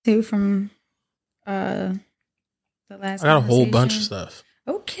Two from the last. I got a whole bunch of conversation. stuff.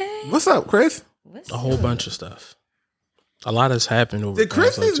 Okay. What's up, Chris? What's A whole up? bunch of stuff. A lot has happened over. Did the Chris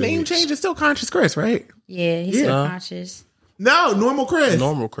past, like, his 2 name weeks. change? It's still Conscious Chris, right? Yeah, he's Yeah. still conscious. No, normal Chris.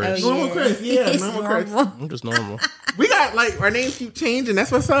 Normal Chris. Oh, Normal Chris, yeah, He's normal Chris. I'm just normal. We got like our names keep changing. That's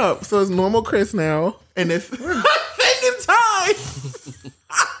what's up. So it's normal Chris now, and it's Thang and Tie.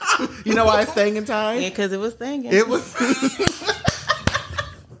 You know why it's Thang and Tie? Yeah, because it was thinking. It was.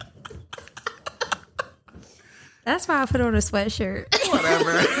 That's why I put on a sweatshirt.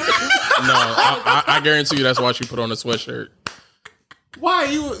 Whatever. No, I guarantee you that's why she put on a sweatshirt. Why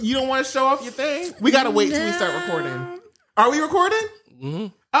you don't want to show off your thing? We gotta wait till we start recording. Are we recording? Mm-hmm.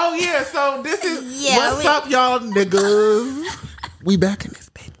 Oh yeah. So this is what's up, y'all niggas. We back in this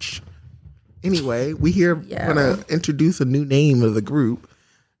bitch. Anyway, we here gonna introduce a new name of the group.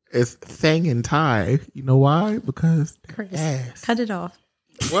 It's Thang and Tie. You know why? Because that Chris, ass. cut it off.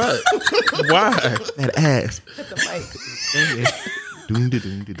 What? Why? That ass. Put the mic. Doom, da,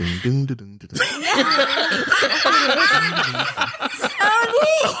 doom, da, doom, doom, da, doom, da, doom.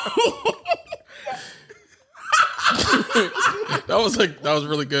 That was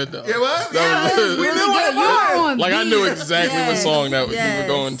really good though. It was? That was We good. knew what it was. Like I knew exactly what Yes. song that you Yes. were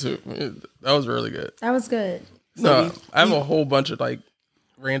going to. That was really good. That was good. No, I have a whole bunch of like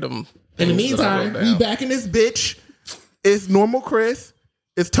random. In the things that I meantime, wrote we down. back in this bitch. It's normal Chris.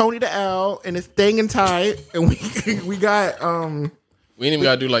 It's Tony the Owl, and it's Thang and Tie, and we got We ain't even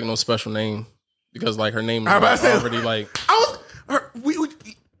gotta do like no special name because like her name is I was about to say- already like. we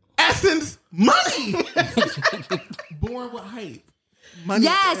Essence Money. Born with hype. Money.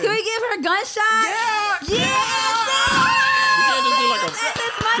 Yes, can we give her gunshots? Yeah. We can't just do like a.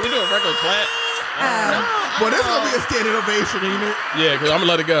 Can we do a regular clap? Well, this is gonna be a standing ovation, ain't it? Yeah, because I'm gonna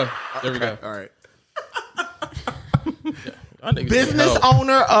let it go. There we go. All right. Y'all niggas need Business help.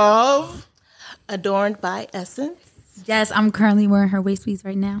 owner of. Adorned by Essence. Yes, I'm currently wearing her waist beads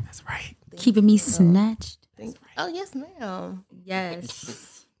right now, That's right. keeping me snatched. Oh, yes, ma'am.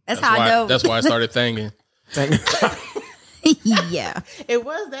 Yes, that's how I know. That's why I started thinking. Thang and Tie. Yeah. It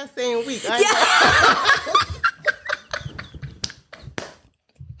was that same week.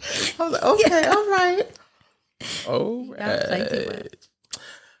 I was like, okay, all right. Oh, That was like too much.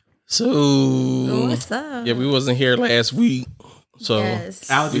 so What's up? yeah, we wasn't here last week, so Yes.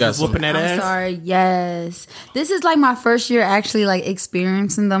 Alex, We you got just whooping that I'm ass. sorry. Yes, this is like my first year actually like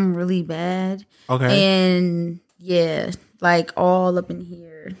experiencing them really bad. Okay. And yeah, like all up in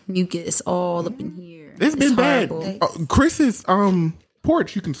here, mucus all up in here. It's been bad. horrible. Chris's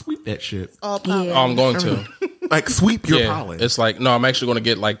porch, you can sweep that shit. All power. Yeah. oh, I'm going to. Like sweep your Yeah, pollen. it's like no, I'm actually going to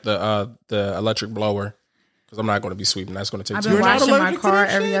get like the electric blower because I'm not going to be sweeping. That's going to take I've too been You're much. not washing my allergic to car that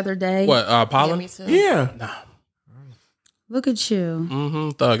every shit? other day. What pollen? Me too. Yeah. Look at you. Mm-hmm,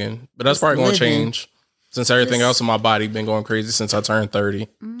 thugging. But that's probably going to living. change since everything else in my body been going crazy since I turned 30.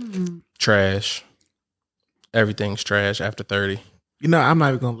 Trash. Everything's trash after 30. You know, I'm not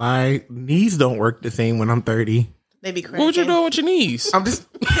even gonna lie. Knees don't work the same when I'm 30. They be cracking. What would you doing with your knees? I'm just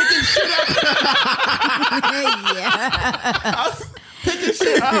picking shit up. Picking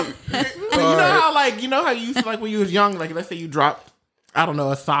shit up. You know how like you used to like when you was young, like let's say you dropped, I don't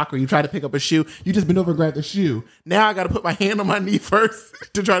know, a sock or you try to pick up a shoe, you just bend over and grab the shoe. Now I gotta put my hand on my knee first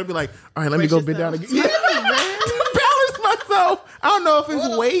to try to be like, all right, let me go bend down again. Yeah. To balance myself. I don't know if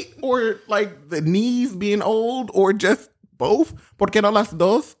it's weight or like the knees being old or just both. Porque no las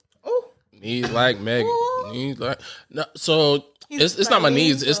dos. Knees like Meg. Knees like no. So it's not my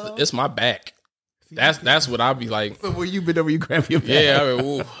knees. It's my back. That's what I'll be like. So when you bend over, you grab your back. Yeah, I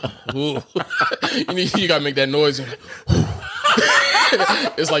mean, ooh, ooh. you gotta make that noise.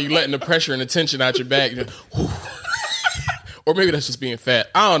 It's like you letting the pressure and the tension out your back. Or maybe that's just being fat.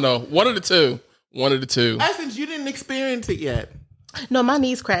 I don't know. One of the two. Essence, you didn't experience it yet. No, my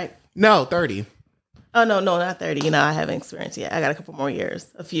knees cracked. No, 30. Oh, no, not 30. You know, I haven't experienced it yet. I got a couple more years.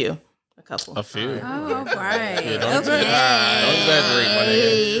 A couple. A few. Oh, all right. Don't exaggerate, my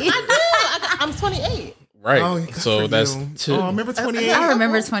nigga. I'm 28. Right. Oh, good So for that's you. two. Oh, remember 28? I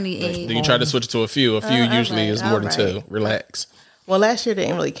remember 28. Then you try to switch it to a few. A few usually is more than all two. right. Relax. Well, last year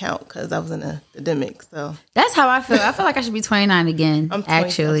didn't really count because I was in a pandemic. So That's how I feel. I feel like I should be 29 again. I'm 20,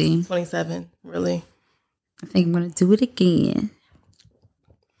 actually, 27. Really? I think I'm gonna do it again.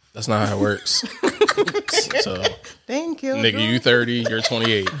 That's not how it works. So, Thank you. nigga, you 30, you're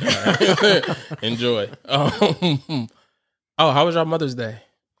 28. All right. Enjoy. Oh, how was your Mother's Day?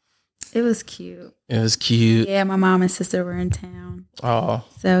 It was cute. It was cute. Yeah, my mom and sister were in town, Oh,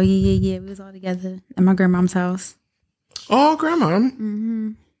 so yeah, we was all together at my grandmom's house. Oh, grandma.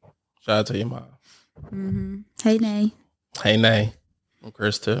 Mm-hmm. shout out to your mom. Hey, Nay. Hey, Nay. I'm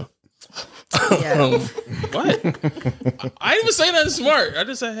Chris too. Yeah. What? I didn't even say nothing smart. I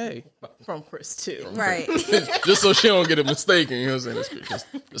just said, hey. From Chris too. Right. Just so she don't get it mistaken. You know what I'm saying?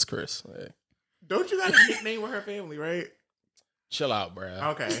 It's Chris. Hey. Don't you got a nickname with her family, right? Chill out, bro.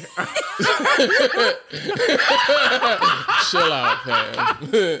 Okay. Chill out,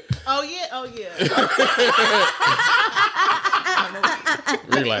 fam. Oh yeah.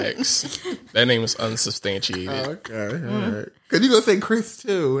 Relax. That name is unsubstantiated. Okay. All right. Because you going to say Chris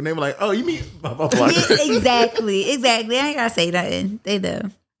too. And they were like, oh, you mean blah, blah, blah. Exactly. I ain't gotta say nothing. They know.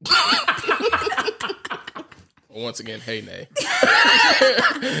 Once again, hey, nay.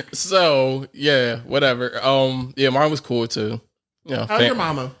 So, yeah, whatever. Yeah, mine was cool too. You know, How's your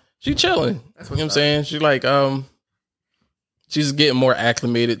mama? She chilling. You know what I'm saying? She like, she's getting more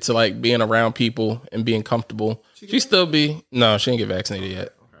acclimated to like being around people and being comfortable. She still be, no, she didn't get vaccinated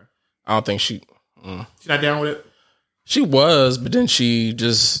yet. Okay. I don't think she. She's not down with it? She was, but then she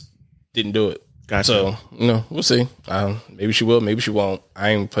just didn't do it. Gotcha. So, we'll see. Maybe she will, maybe she won't. I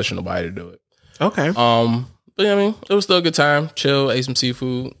ain't pushing nobody to do it. Okay. But yeah, I mean, it was still a good time. Chill, ate some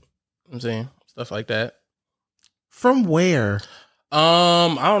seafood. You know what I'm saying? Stuff like that. From where?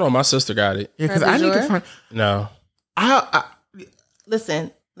 I don't know. My sister got it. Yeah, because I need to find. No.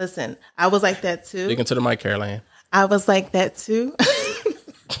 Listen. I was like that too. Dig into the mic, Caroline. I was like that too.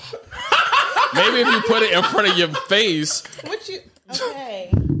 Maybe if you put it in front of your face.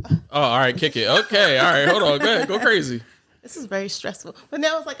 Okay. Oh, all right, kick it. Okay, all right, hold on. Go ahead, go crazy. This is very stressful. But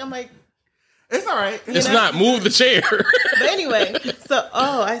now I'm like, it's all right. It's not. Move the chair. But anyway,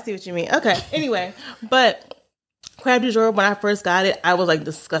 I see what you mean. Okay. Anyway, but crab du jour, when I first got it, I was like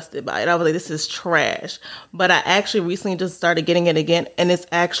disgusted by it. I was like, this is trash. But I actually recently just started getting it again, and it's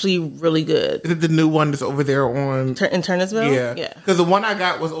actually really good. Is it the new one that's over there on in Turnersville? Yeah. Because the one I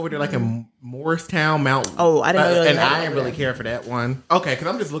got was over there like in Morristown, Mount. Oh, I didn't know. And I didn't really care for that one. Okay, because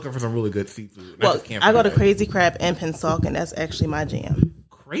I'm just looking for some really good seafood. Well, I go to Crazy Crab and Pensacola, that's actually my jam.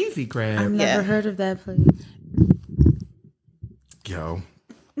 Crazy Crab? I've never heard of that place. Yo.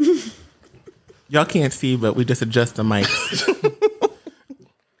 Y'all can't see, but we just adjust the mics.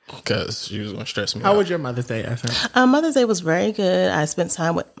 Because she was going to stress me How out. was your Mother's Day, Asha? Mother's Day was very good. I spent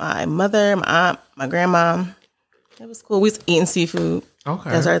time with my mother, my aunt, my grandma. It was cool. We was eating seafood.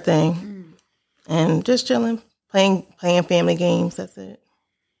 Okay. That's our thing. And just chilling, playing family games. That's it.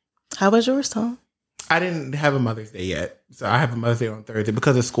 How was yours, Tom? I didn't have a Mother's Day yet. So I have a Mother's Day on Thursday.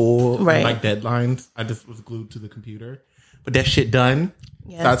 Because of school, right. like deadlines, I just was glued to the computer. But that shit done.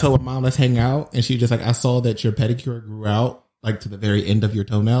 Yes. So I told my mom, let's hang out. And she just like, I saw that your pedicure grew out like to the very end of your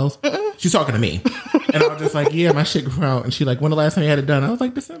toenails. She's talking to me. And I was just like, yeah, my shit grew out. And she like, when the last time you had it done? I was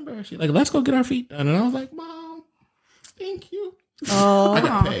like, December. She like, let's go get our feet done. And I was like, Mom, thank you. Oh, I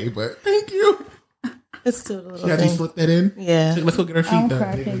got paid, but thank you. It's still a little She had you thing. slip that in? Yeah. She's like, let's go get our feet done.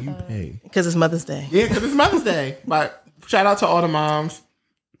 cracking Nigga, you up. pay. Because it's Mother's Day. Yeah, because it's Mother's Day. But shout out to all the moms.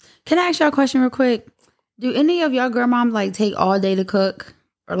 Can I ask y'all a question real quick? Do any of y'all grandmoms like take all day to cook?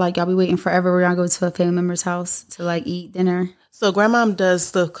 Or like y'all be waiting forever when y'all go to a family member's house to like eat dinner? So grandmom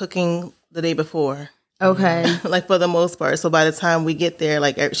does the cooking the day before. Okay. Like for the most part. So by the time we get there,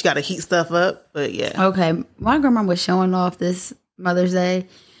 like she got to heat stuff up. But yeah. Okay. My grandma was showing off this Mother's Day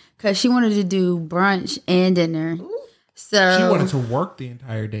because she wanted to do brunch and dinner. So She wanted to work the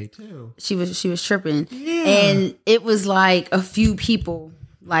entire day too. she was tripping. Yeah. And it was like a few people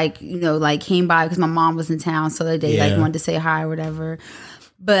like came by because my mom was in town, so they like wanted to say hi or whatever.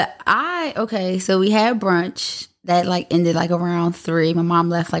 But so we had brunch that like ended like around 3. My mom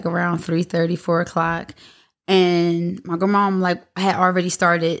left like around 3:30, 4 o'clock. And my grandma like had already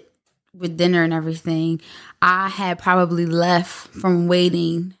started with dinner and everything. I had probably left from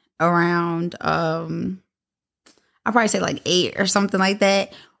waiting around I'll probably say like 8 or something like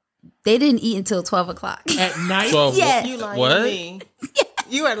that. They didn't eat until 12 o'clock. At night? 12. Yes. You lying What? to me.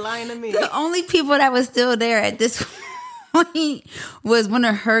 You are lying to me. The only people that was still there at this point was one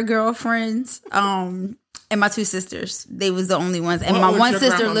of her girlfriends, and my 2 sisters. They was the only ones. And What my was one your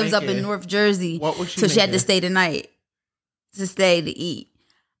sister grandma lives up in making? North Jersey. What was she so she had to making? stay the night to eat.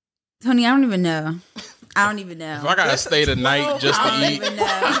 Tony, I don't even know. If I gotta stay the night just to I don't eat, even know.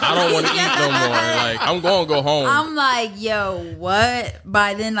 I don't want to eat no more. Like I'm going to go home. I'm like, yo, what?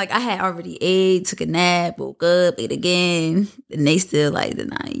 By then, like, I had already ate, took a nap, woke up, ate again, and they still like did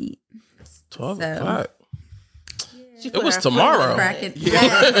not eat. 12 So- o'clock. She It put was her tomorrow. Cracking,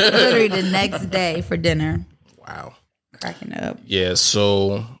 literally the next day for dinner. Wow. Cracking up. Yeah,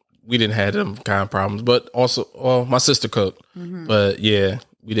 so we didn't have them kind of problems, but also, my sister cooked. But yeah,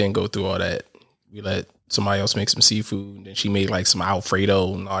 we didn't go through all that. We let somebody else make some seafood, and then she made like some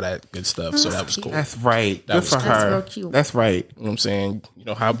Alfredo and all that good stuff. So that was cool. That's right. That Good was for cool. her. That's real cute. That's right. You know what I'm saying? You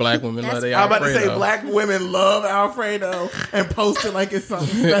know how black women love their I'm about Alfredo. to say black women love Alfredo and post it like it's something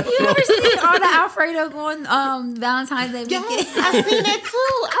special. You ever seen all the Alfredo going Valentine's Day weekend? Yes, I seen that too.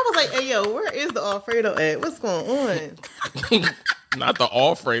 I was like, hey, yo, where is the Alfredo at? What's going on? Not the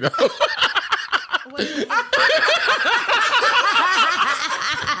Alfredo.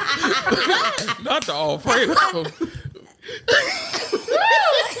 Not the Alfredo.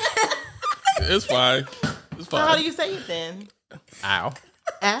 It's fine. It's So how do fine. you say it then? Ow.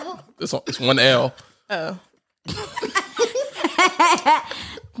 Al? It's one L. Oh.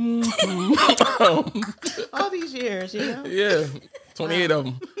 All these years, you know? Yeah. 28 of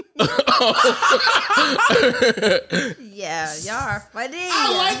them. Yeah, y'all are funny.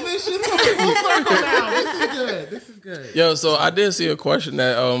 I like this shit coming full circle now. This is good. This is good. Yo, so I did see a question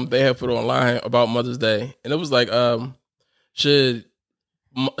that they had put online about Mother's Day, and it was like, should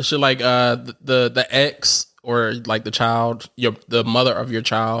like the ex or like the child, the mother of your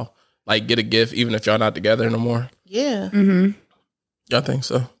child, like get a gift even if y'all not together no more? Yeah. Mm-hmm. Y'all think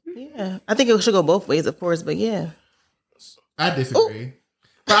so? Yeah. I think it should go both ways, of course, but yeah. I disagree.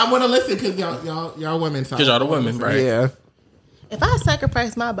 But I want to listen because y'all women. Because y'all the women, right? Yeah. If I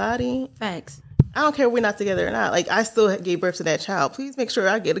sacrifice my body, Facts. I don't care if we're not together or not. Like, I still gave birth to that child. Please make sure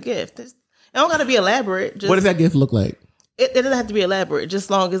I get a gift. It don't got to be elaborate. Just, What does that gift look like? It doesn't have to be elaborate. Just as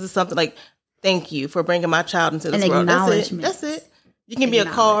long as it's something like, thank you for bringing my child into this An world. That's it. acknowledgement. That's it. You can be a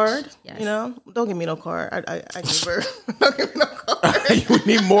card. Yes. You know, don't give me no card. I give birth. Don't give me no card. You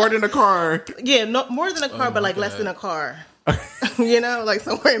need more than a card. Yeah, no more than a car, but like less than a car. You know, like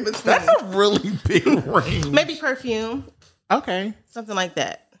somewhere in between. That's a really big range. Maybe perfume, Okay. something like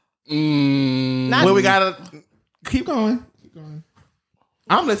that. Mm, Well, we gotta keep going. Keep going.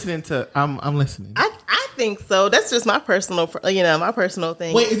 I'm listening to. I'm listening. I think so. That's just my personal, my personal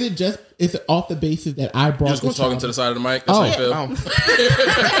thing. Wait, is it off the basis that I brought? just gonna this talking child? to the side of the mic. That's how you feel.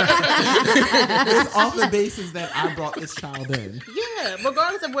 It's off the basis that I brought this child in. Yeah,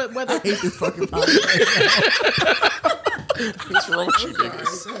 regardless of whether I hate this fucking podcast. What's wrong with you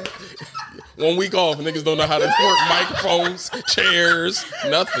niggas? 1 week off, niggas don't know how to work microphones, chairs,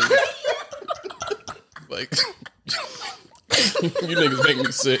 nothing. Like, you niggas make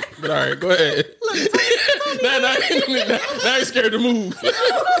me sick. But all right, go ahead. Now you're scared to move.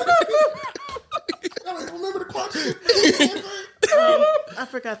 Remember the question? I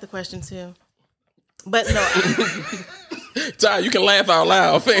forgot the question too. But no, Ty, you can laugh out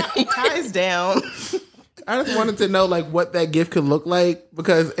loud, fam. ties down. I just wanted to know like what that gift could look like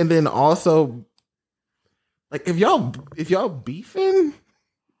and then also like if y'all beefing,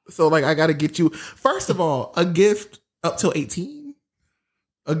 so like I got to get you first of all a gift up till 18,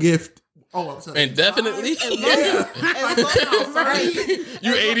 a gift. Oh, I'm sorry. And definitely, Yeah.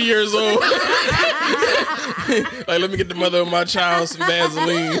 you 80 years old. Like, let me get the mother of my child some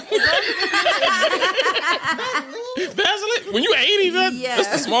Vaseline. Vaseline? When you 80, that's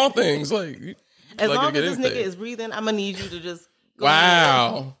the small things. Like, As like long to as get this nigga anything. is breathing, I'm gonna need you to just go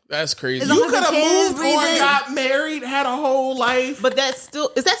Wow, that's crazy. long You as could have the kids moved or breathing. got married, had a whole life. But is that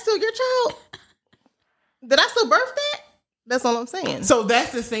still your child? Did I still birth that? That's all I'm saying. So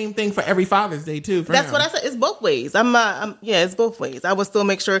that's the same thing for every Father's Day too. For That's him. what I said. It's both ways. It's both ways. I would still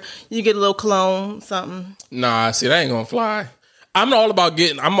make sure you get a little cologne, something. Nah, see, that ain't gonna fly. I'm all about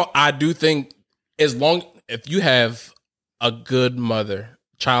getting. I do think if you have a good mother,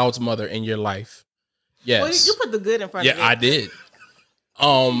 child's mother in your life, yes. Well, you put the good in front of it. Yeah, I did.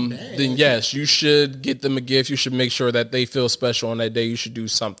 Then yes, you should get them a gift. You should make sure that they feel special on that day. You should do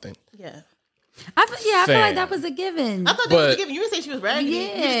something. Yeah. I feel like Fam. that was a given. I thought that was giving. You didn't say she was raggedy. Yeah,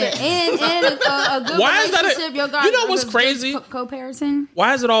 You said- and a good Why is that relationship. you know what's crazy? Comparison.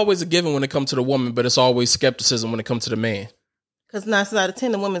 Why is it always a given when it comes to the woman, but it's always skepticism when it comes to the man? Because 9 out of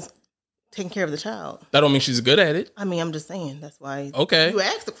 10, the woman's taking care of the child. That don't mean she's good at it. I mean, I'm just saying. That's why. Okay. You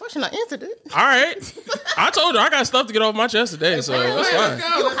asked the question, I answered it. All right. I told her I got stuff to get off my chest today, so that's fine. You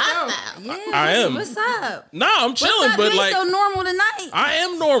hostile. Yeah, I am. What's up? Nah, I'm chilling, What's up? but You like ain't so normal tonight. I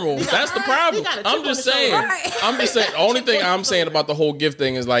am normal. That's the problem. got a chip I'm on just the saying. shoulder. Right. I'm just saying. The only thing I'm saying about the whole gift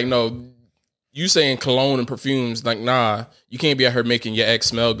thing is like, no, you saying cologne and perfumes, like, nah, you can't be out here making your ex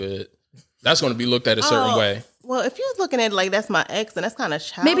smell good. That's going to be looked at a certain way. Well, if you're looking at it like that's my ex, then that's kind of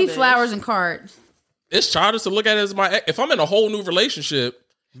childish. Maybe flowers and cards. It's childish to look at it as my ex. If I'm in a whole new relationship,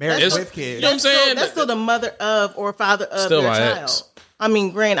 married It's- with kids. you know what I'm saying? That's still the mother of or father of Still their my child. ex. I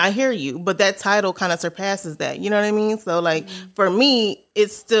mean, Grant, I hear you, but that title kind of surpasses that. You know what I mean? So, like, for me,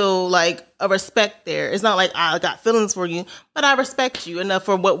 it's still like a respect there. It's not like I got feelings for you, but I respect you enough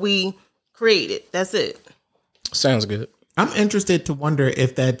for what we created. That's it. Sounds good. I'm interested to wonder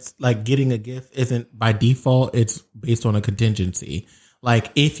if that's like getting a gift isn't by default. It's based on a contingency.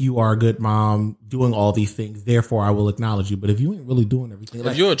 Like, if you are a good mom doing all these things, therefore I will acknowledge you. But if you ain't really doing everything,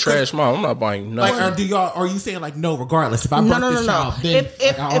 If you're a trash mom, I'm not buying you nothing. Like, are you saying like, no, regardless, if I birth this child, then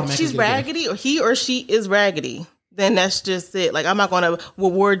if she's raggedy or he or she is raggedy, then that's just it. Like, I'm not going to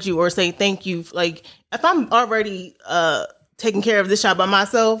reward you or say thank you. Like, if I'm already taking care of this child by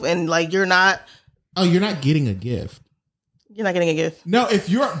myself and like you're not. Oh, you're not getting a gift. You're not getting a gift. No, if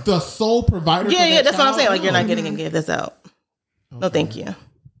you're the sole provider. Yeah, that's what I'm saying. Like, you're not getting a gift. That's out. Okay. No, thank you.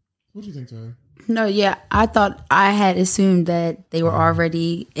 What do you think, Ty? No, yeah, I thought I had assumed that they were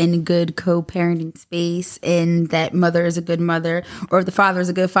already in good co-parenting space and that mother is a good mother or the father is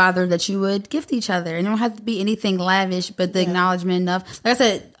a good father, that you would gift each other. And it don't have to be anything lavish, but the acknowledgement of, like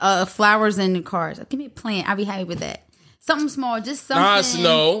I said, flowers and cards. Give me a plant. I'd be happy with that. Something small, just something.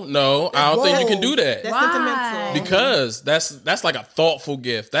 No. I don't think you can do that. That's sentimental. Because that's like a thoughtful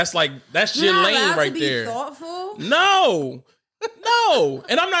gift. That's your lane right there. Thoughtful? No,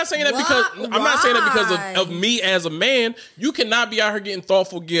 and I'm not saying that because of me as a man. You cannot be out here getting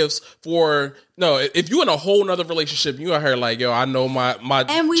thoughtful gifts for if you're in a whole nother relationship, you out here like, yo, I know my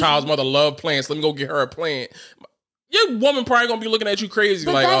child's mother loved plants. Let me go get her a plant. Your woman probably gonna be looking at you crazy,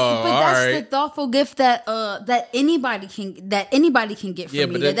 but that's the thoughtful gift that anybody can get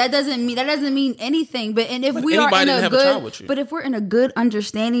from me. That doesn't mean anything. But if we're in a good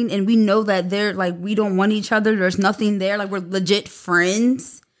understanding and we know that they're like, we don't want each other, there's nothing there, like we're legit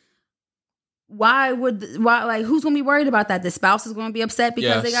friends. Why who's gonna be worried about that? The spouse is gonna be upset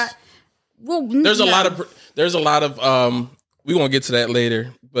because they got. Well, there's a lot of we're gonna get to that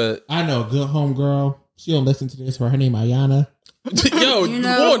later, but I know a good homegirl. She don't listen to this. Her name Ayana. Yo, you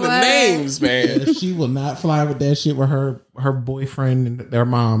know the names, man. Yeah, she will not fly with that shit with her boyfriend and their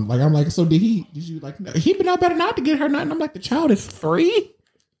mom. Like, I'm like, so did you like? No, he been out better not to get her nothing. I'm like, the child is 3.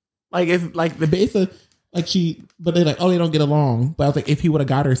 Like, it's like the base of like but they're like, oh, they don't get along. But I was like, if he would have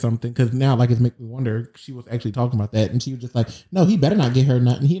got her something, because now like it's making me wonder. She was actually talking about that, and she was just like, no, he better not get her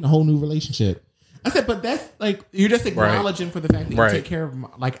nothing. He in a whole new relationship. I said, but that's like, you're just acknowledging for the fact that you take care of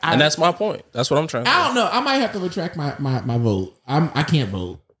and that's my point. That's what I'm trying to say. I don't know. I might have to retract my vote. I can't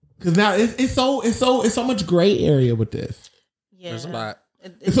vote because now it's so much gray area with this. Yeah, there's a lot.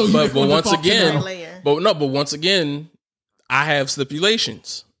 But once again, I have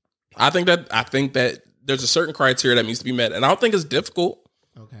stipulations. I think that there's a certain criteria that needs to be met, and I don't think it's difficult.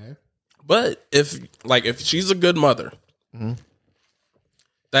 Okay, but if she's a good mother, mm-hmm.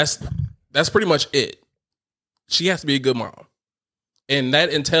 That's pretty much it. She has to be a good mom. And that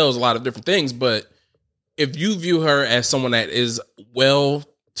entails a lot of different things. But if you view her as someone that is well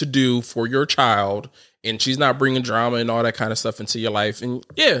to do for your child and she's not bringing drama and all that kind of stuff into your life, and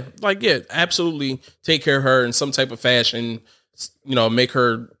absolutely take care of her in some type of fashion, make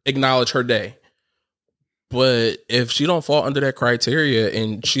her acknowledge her day. But if she don't fall under that criteria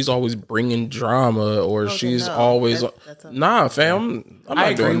and she's always bringing drama or she's always nah, fam, I'm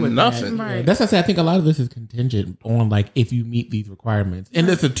not doing nothing. That. Right. That's what I say. I think a lot of this is contingent on like if you meet these requirements, and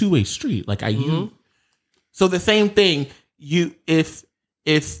it's a 2-way street. Like so the same thing. If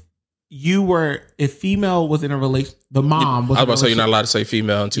female was in a relation, the mom was. I was about to say you're not allowed to say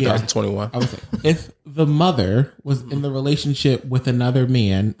female in 2021. I would say if the mother was in the relationship with another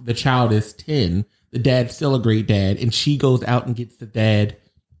man, the child is 10. The dad's still a great dad, and she goes out and gets the dad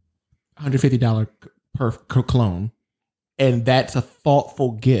 $150 per cologne, and that's a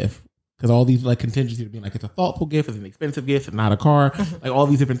thoughtful gift because all these like contingencies being like it's a thoughtful gift, it's an expensive gift, it's not a car, like all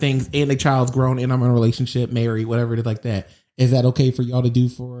these different things, and the child's grown, and I'm in a relationship, married, whatever it is like that. Is that okay for y'all to do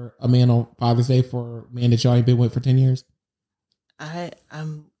for a man on Father's Day for a man that y'all ain't been with for 10 years? I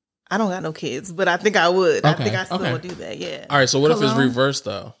don't got no kids, but I think I would. I think I still would do that. Yeah. All right. So what if it's reversed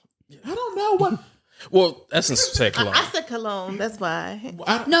though? I don't know what. Well, Essence said cologne. I said cologne. That's why.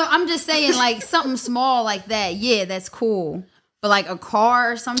 No, I'm just saying like something small like that. Yeah, that's cool. But like a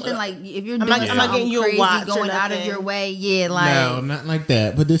car or something, like if you're doing something you crazy, going out of your way, no, not like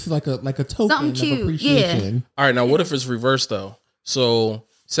that. But this is like a token something cute, of appreciation. Yeah. All right, now what if it's reversed though? So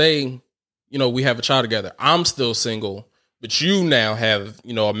say we have a child together. I'm still single, but you now have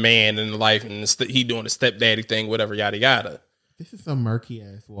a man in life, and he doing the stepdaddy thing, whatever, yada yada. This is some murky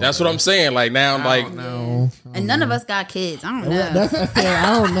ass water. That's what I'm saying. Like now, no. And none of us got kids. I don't know. That's what I said.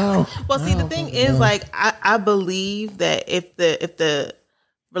 I don't know. Well, see, the thing is, like, I believe that if the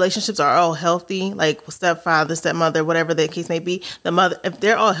relationships are all healthy, like stepfather, stepmother, whatever the case may be, the mother, if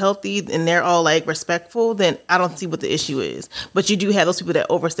they're all healthy and they're all like respectful, then I don't see what the issue is. But you do have those people that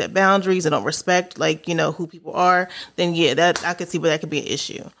overstep boundaries and don't respect, like, who people are. Then that I could see where that could be an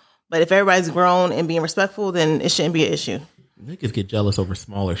issue. But if everybody's grown and being respectful, then it shouldn't be an issue. Niggas get jealous over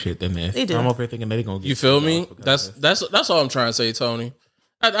smaller shit than this. They do. I'm over here thinking they're gonna get. You feel me? That's all I'm trying to say, Tony.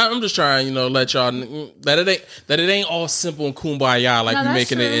 I'm just trying, let y'all that it ain't all simple and kumbaya like we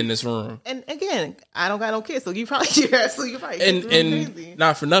making it in this room. And again, I don't got no kids, so you probably and crazy.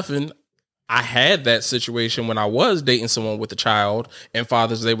 Not for nothing. I had that situation when I was dating someone with a child, and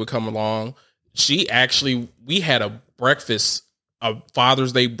Father's Day would come along. We had a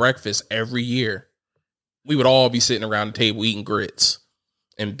Father's Day breakfast every year. We would all be sitting around the table eating grits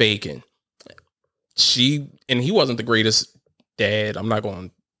and bacon. He wasn't the greatest dad. I'm not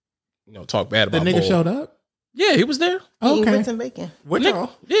going to talk bad about the nigga showed up. Yeah, he was there. Eating grits and bacon. What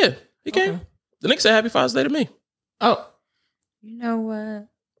y'all? Yeah, he came. The nigga said Happy Father's Day to me. Oh, you know what?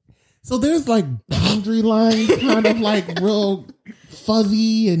 So there's like boundary lines, kind of like real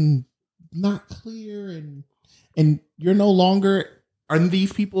fuzzy and not clear, and you're no longer in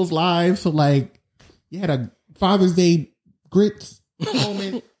these people's lives. So like, you had a Father's Day grits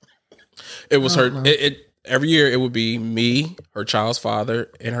moment. It was her. Every year it would be me, her child's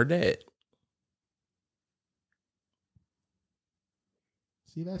father, and her dad.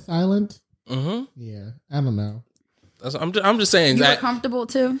 See that silence? Mm-hmm. Yeah, I don't know. I'm just saying You that were comfortable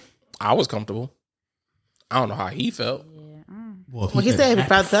too? I was comfortable. I don't know how he felt. Well, he said Happy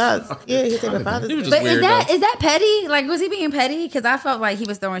Father's Day. Yeah, he said Happy Father's Day. But is that petty? Like, was he being petty? Because I felt like he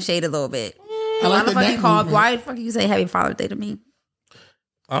was throwing shade a little bit. Why the fuck you say Happy Father's Day to me?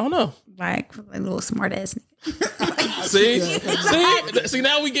 I don't know. Like a little smart ass nigga. See,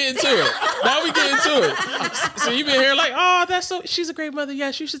 now we get into it. So you been here like, oh, she's a great mother.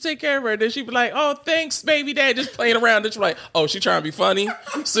 Yes, you should take care of her. Then she be like, oh, thanks, baby dad, just playing around. Then she like, oh, she trying to be funny.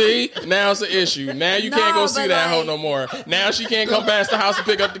 See, now it's an issue. Now you can't go see that hoe no more. Now she can't come past the house to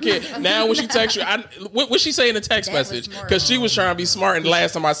pick up the kid. Now when she texts you, what she say in the text message? Because she was trying to be smart. And the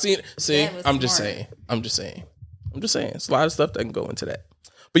last time I seen it, see, I'm just saying. It's a lot of stuff that can go into that.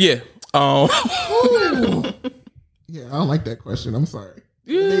 But yeah. Yeah, I don't like that question. I'm sorry.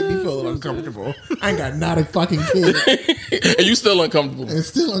 It made me feel uncomfortable. I ain't got not a fucking kid. And you still uncomfortable. And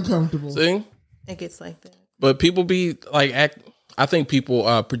still uncomfortable. See? It gets like that. But people be like, I think people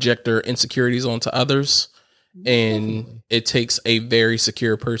project their insecurities onto others. And it takes a very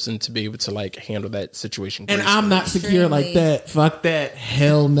secure person to be able to like handle that situation. And I'm not secure like that. Fuck that.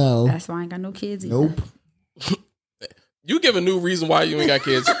 Hell no. That's why I ain't got no kids either. Nope. You give a new reason why you ain't got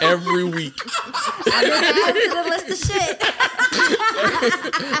kids every week. I just add to the list of shit.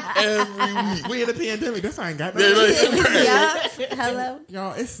 Every week. We in a pandemic. That's why I ain't got no kids. Yep. Hello.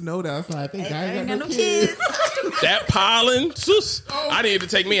 Y'all, it snowed outside. I think I ain't got no no kids. That pollen, sus. I need to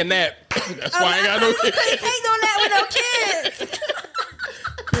take me a nap. That's why I ain't got no kids. You couldn't take no nap with no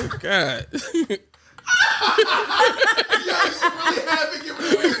kids. God.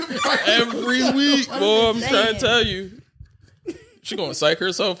 Really Every week, boy, I'm trying to tell you. She gonna psych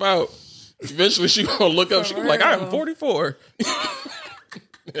herself out. Eventually, she gonna look up. She gonna be like, I'm 44.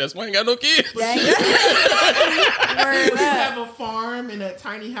 That's why I ain't got no kids. You have a farm and that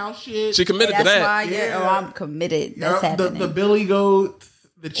tiny house shit. She committed to that. I'm committed. That's happening. The billy goats,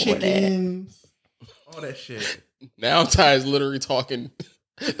 the chickens, all that shit. Now Ty's literally talking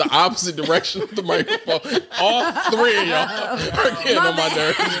the opposite direction of the microphone. All three of y'all are getting on my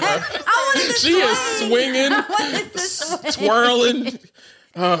nerves. She is swinging, twirling.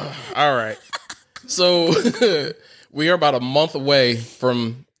 All right. So we are about a month away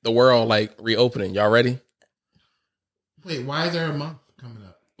from the world like reopening. Y'all ready? Wait, why is there a month coming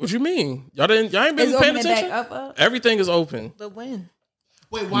up? What you mean? Y'all ain't been paying attention? Up? Everything is open. But when?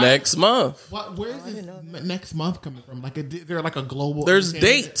 Wait, why? Next month. Where is this next month coming from? Like, is there like a global? There's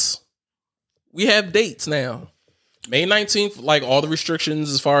dates. We have dates now. May 19th, like all the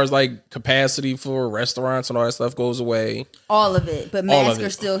restrictions as far as like capacity for restaurants and all that stuff goes away. All of it, but masks are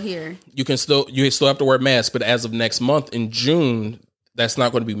still here. You still have to wear masks, but as of next month in June, that's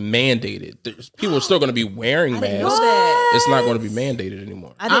not going to be mandated. People are still going to be wearing masks. It's not going to be mandated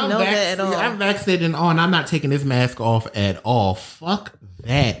anymore. I didn't know that at all. I'm vaccinated and on. I'm not taking this mask off at all. Fuck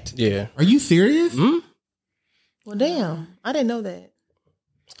that. Yeah. Are you serious? Mm-hmm. Well, damn. I didn't know that.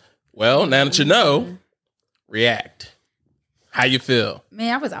 Well, now that you know, react. How you feel?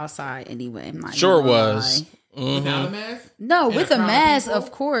 Man, I was outside anyway. Sure was. Mm-hmm. Without a mask? No, with a mask,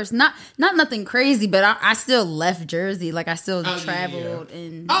 of course. Not nothing crazy, but I still left Jersey. Like I still traveled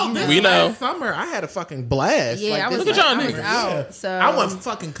and we know. Last summer I had a fucking blast. Yeah, like, I was, look at y'all I was out. So I went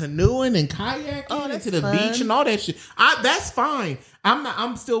fucking canoeing and kayaking to the beach and all that shit. That's fine.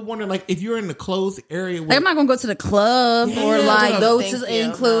 I'm still wondering, like, if you're in the closed area. Like, I'm not gonna go to the club or like those to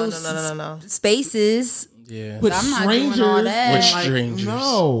include no. spaces. Yeah. With I'm not strangers. doing all that. With like, strangers.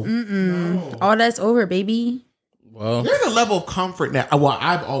 No. All that's over, baby. Well, There's a level of comfort now. Well,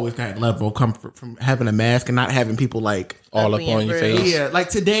 I've always got a level of comfort from having a mask and not having people like all up on your face. Yeah, like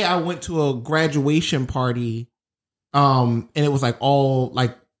today I went to a graduation party, and it was like all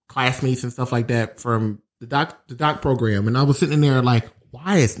like classmates and stuff like that from the doc program, and I was sitting there like,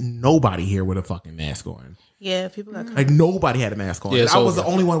 why is nobody here with a fucking mask on? Yeah, people got Like nobody had a mask on. Yeah, I was the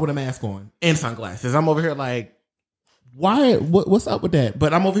only one with a mask on and sunglasses. I'm over here like, why? What's up with that?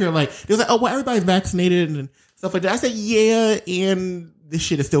 But I'm over here like, they was like, oh, well, everybody's vaccinated and stuff like that. I said, yeah, and this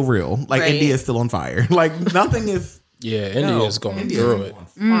shit is still real. Like India is still on fire. Like nothing is. Yeah, India is going through it. On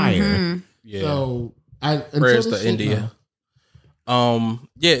fire. Mm-hmm. Yeah. So Prayers to India. Yeah,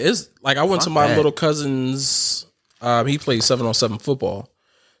 it's like I went to my little cousin's. He played 7-on-7 football,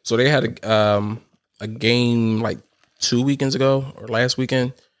 so they had a game like 2 weekends ago or last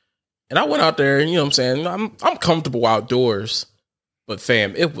weekend, and I went out there, and you know what I'm saying, I'm comfortable outdoors, but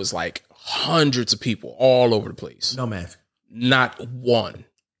fam, it was like hundreds of people all over the place. No mask. Not one,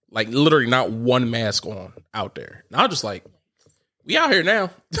 like literally not one mask on out there. And I was just like, we out here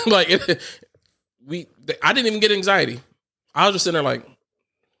now. Like I didn't even get anxiety. I was just sitting there like,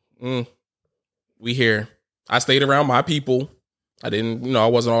 we here. I stayed around my people. I didn't, I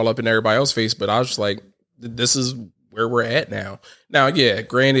wasn't all up in everybody else's face, but I was just like, this is where we're at now. Now, yeah,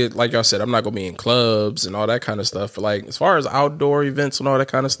 granted, like y'all said, I'm not going to be in clubs and all that kind of stuff. But like, as far as outdoor events and all that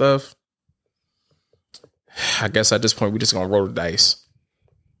kind of stuff, I guess at this point, we're just going to roll the dice.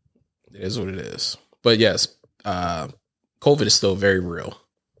 It is what it is. But yes, COVID is still very real.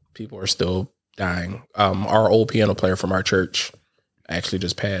 People are still dying. Our old piano player from our church actually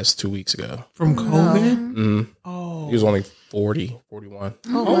just passed 2 weeks ago. From COVID? Mm-hmm. Oh. He was only 40, 41.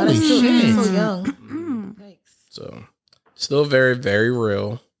 Oh, wow, that's shit. so young. Yikes. So still very, very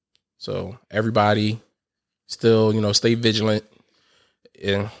real. So everybody still, stay vigilant.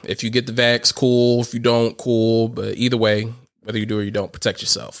 And if you get the vax, cool. If you don't, cool. But either way, whether you do or you don't, protect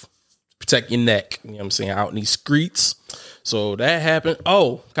yourself. Protect your neck. You know what I'm saying? Out in these streets. So that happened.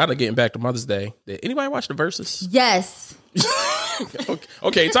 Oh, kind of getting back to Mother's Day. Did anybody watch the Versus? Yes.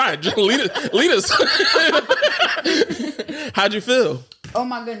 Okay, Ty, lead us. How'd you feel? Oh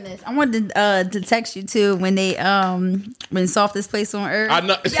my goodness! I wanted to text you too when they when Softest Place on Earth. I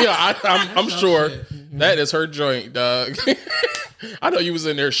know. Yeah, I'm sure that is her joint, dog. I know you was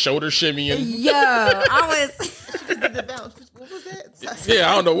in there shoulder shimmying. Yo, I was. What was that?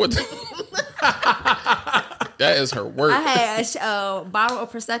 Yeah, I don't know what. That is her work. I had a bottle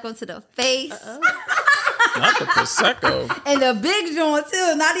of Prosecco to the face. Not the Prosecco. And the big joint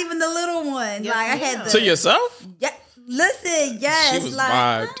too, not even the little one. Yes, like I had To yourself? Yeah, listen, yes. She was like,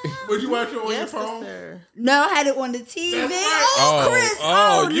 vibed. Would you watch it on your Yes, phone? sister. No, I had it on the TV. right. Oh,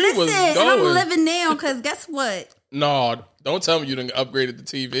 Chris. You was listen. And going. I'm living now because guess what? No, don't tell me you done upgraded the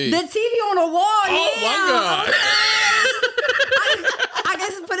TV. The TV on the wall. Oh now. my God. I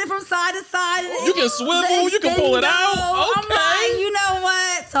guess put it from side to side. You can swivel, you can pull it out. I'm Okay. like, you know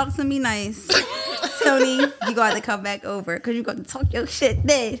what? Talk to me nice. Tony, you got to come back over because you got to talk your shit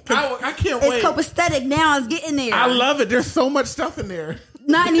there. I can't It's wait. copacetic now. It's getting there. I love it. There's so much stuff in there.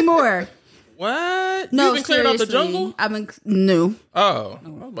 Not anymore. What? No, you been clearing out the seriously. jungle? I've been no. Oh, I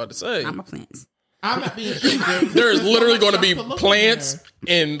was about to say. Not my plants. I'm not being cheap. There's literally going to be look plants in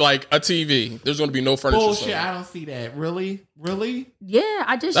there. and like a TV. There's going to be no furniture. Bullshit. somewhere. I don't see that. Really? Yeah,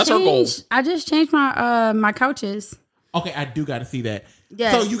 I just That's our goal. I just changed my my couches. Okay, I do got to see that.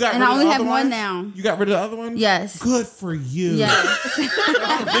 Yes, So you got and rid I of only the have other one one now. You got rid of the other one? Yes. Good for you. Yes.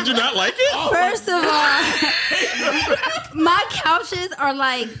 Did you not like it? First of all, my couches are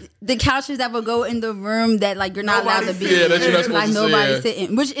like the couches that would go in the room that like you're not allowed to be. Yeah, that you're not supposed like to sit, nobody yeah.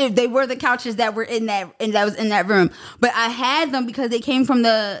 sitting. Which if they were the couches that were in that and that was in that room, but I had them because they came from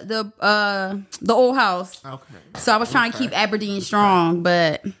the old house. Okay. So I was trying to keep Aberdeen strong,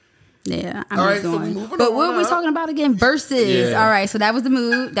 but. Yeah, I'm All not right, so doing. we moving But on what were we up. talking about again? Versus. Yeah. All right, so that was the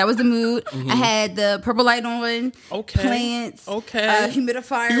mood. Mm-hmm. I had the purple light on. Okay. Plants. Okay.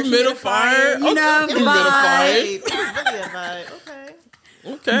 Humidifier. Humidifier. You know, Okay. vibe. Humidifier. It was really a vibe. Okay.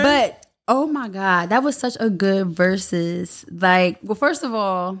 Okay. But oh my god, that was such a good versus. Like, well, first of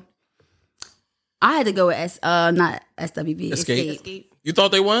all, I had to go with not SWV. Escape. Escape. You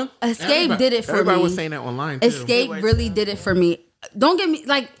thought they won? Escape did it for Everybody me. was saying that online too. Escape really did it for me. Don't get me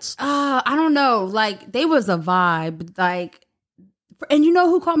like I don't know, like they was a vibe, like, and you know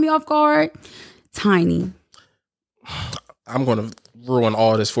who caught me off guard? Tiny. I'm going to ruin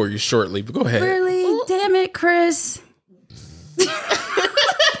all this for you shortly, but go ahead. Really? Damn it, Chris.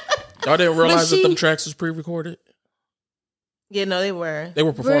 Y'all didn't realize that she- them tracks was pre-recorded? Yeah, no, they were. They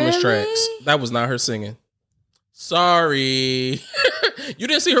were performance Really? tracks. That was not her singing. Sorry. You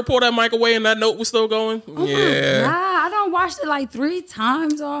didn't see her pull that mic away and that note was still going? Yeah. Nah, I don't watched it like 3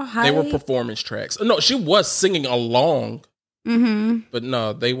 times all hype. They were performance tracks. No, she was singing along. Mm-hmm. But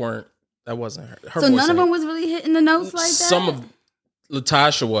no, they weren't. That wasn't her. So none of them was really hitting the notes like that? Some of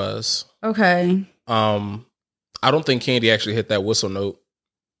Latasha was. Okay. I don't think Candy actually hit that whistle note.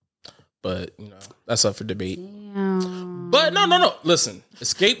 But, that's up for debate. Damn. But no. Listen,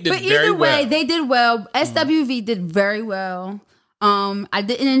 Escape did very well. But either way, they did well. SWV did very well. I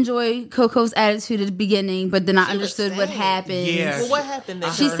didn't enjoy Coco's attitude at the beginning, but then I understood what happened. Yeah. Well, what happened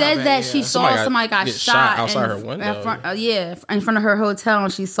then? She said that she saw somebody got shot outside her window. In front of her hotel,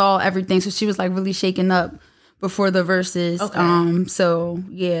 and she saw everything. So she was like really shaken up before the verses. Okay.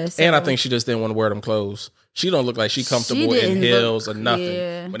 And I think she just didn't want to wear them clothes. She don't look like she comfortable in heels or nothing.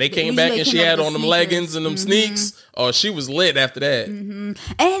 Yeah. When they came back and she had on them leggings and them sneaks, she was lit after that. Mm-hmm.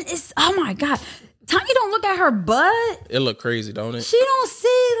 And it's, oh my God. Tiny don't look at her butt. It look crazy, don't it? She don't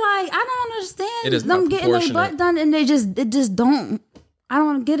see, like, I don't understand it is them getting their butt done and it just don't. I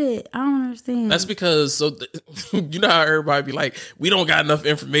don't get it. I don't understand. That's because, you know how everybody be like, we don't got enough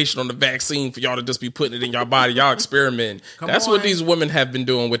information on the vaccine for y'all to just be putting it in y'all body. Y'all experiment. That's what these women have been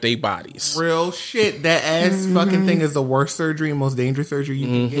doing with their bodies. Real shit. That ass fucking thing is the worst surgery and most dangerous surgery you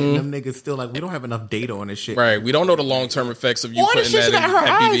can get. And them niggas still like, we don't have enough data on this shit. Right. We don't know the long-term effects of you putting that in. Got her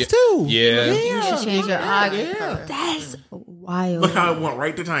eyes too. Yeah. You should change your eye. Yeah. That's wild. Look how it went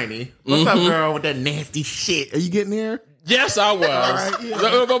right to Tiny. What's up, girl, with that nasty shit? Are you getting there? Yes, I was. Right,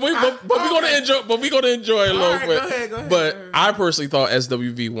 yeah. but we gonna enjoy a little bit. Go ahead. But I personally thought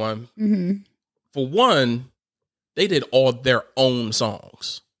SWV won. Mm-hmm. For one, they did all their own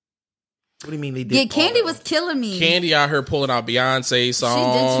songs. What do you mean they did? Yeah, Candy was killing me. Candy out here pulling out Beyonce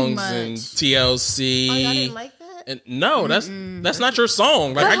songs and TLC. Oh, y'all didn't like that? And no, that's not your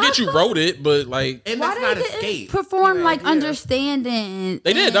song. Like, I get you wrote it, but like, and that's not Escape. Perform like Understanding.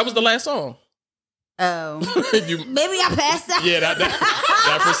 They did. That was the last song. Oh, maybe I passed out. Yeah,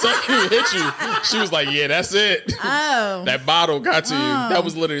 that perception hit you. She was like, "Yeah, that's it." Oh, that bottle got to you. That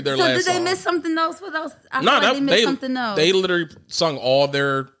was literally their last song. So did they miss something else? What else? They missed something else. They literally sung all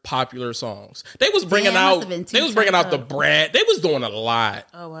their popular songs. They was bringing out the Brat. They was doing a lot.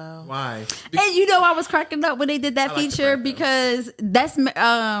 Oh wow, why? And I was cracking up when they did that feature because that's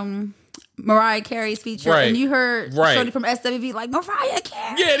Mariah Carey's feature, and you heard Shorty from SWV like Mariah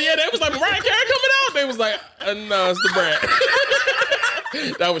Carey. Yeah, they was like Mariah Carey coming out. They was like, no, it's the Brat.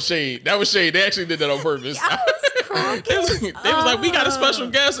 That was shade. They actually did that on purpose. They was like, we got a special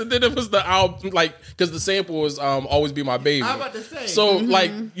guest, and then it was the album, like, because the sample was "Always Be My Baby." I'm about to say. So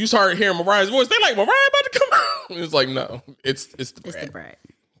like, you started hearing Mariah's voice. They like, Mariah about to come out. It's like, no, it's the Brat. It's the Brat.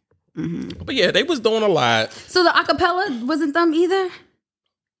 Mm-hmm. But yeah, they was doing a lot. So the acapella wasn't them either.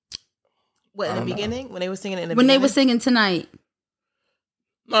 What, in the beginning? When they were singing it in the beginning? When they were singing Tonight.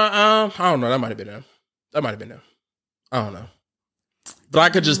 No, I don't know. That might have been them. I don't know. But I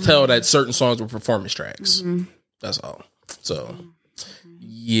could just tell that certain songs were performance tracks. Mm-hmm. That's all. So,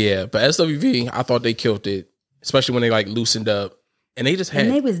 yeah. But SWV, I thought they killed it. Especially when they like loosened up. And they just had...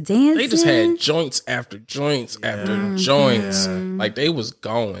 And they was dancing. They just had joints after joints after joints. Like, they was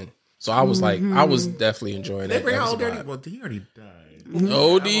going. So I was like, I was definitely enjoying that. They bring out Dirty... Well, he already died.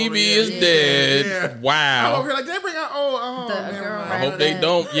 ODB is dead. Yeah. Wow. I'm over here like, they bring out I hope they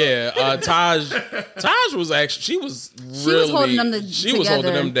don't. Yeah. Taj was actually, she was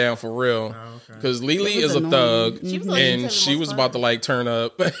holding them down for real. Because Lily is a thug, and she was about to like turn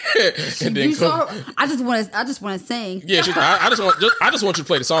up, and then I just want to sing. Yeah, she's like, I just want you to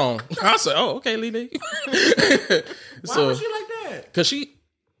play the song. I said, oh, okay, Lily. Why was she like that? Because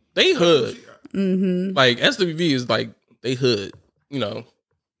they hood. Like SWV is like they hood.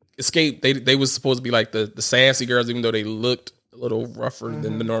 Escape, they was supposed to be like the sassy girls, even though they looked a little rougher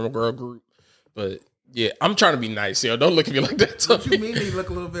than the normal girl group. But yeah, I'm trying to be nice, yo. Don't look at me like that. What you mean they look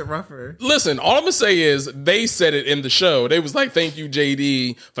a little bit rougher? Listen, all I'm gonna say is they said it in the show. They was like, "Thank you,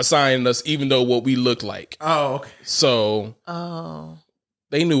 JD, for signing us, even though what we look like." Oh, okay. So,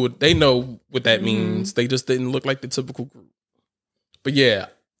 they know what that means. They just didn't look like the typical group. But yeah,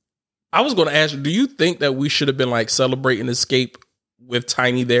 I was gonna ask you, do you think that we should have been like celebrating Escape with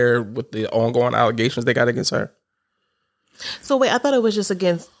Tiny there with the ongoing allegations they got against her? So wait, I thought it was just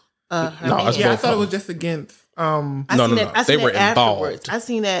against I thought it was just against they were involved. I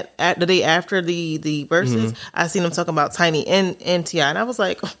seen that the day after the verses. I seen them talking about Tiny and T.I., and I was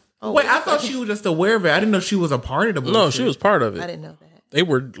like, oh wait, I thought she was just aware of it. I didn't know she was a part of the bullshit. No, she was part of it. I didn't know that. They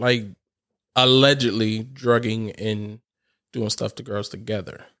were like allegedly drugging and doing stuff to girls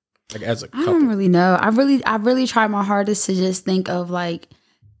together. Like as a couple. I don't really know. I really tried my hardest to just think of like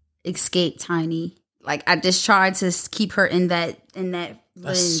Escape Tiny. like I just tried to keep her in that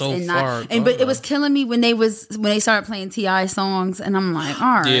lens so and far not, but it was killing me when they started playing T.I. songs, and I'm like,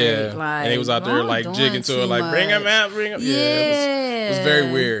 all right, Yeah, like, and he was out there like jigging to it, like bring him out, bring him. Yeah, it was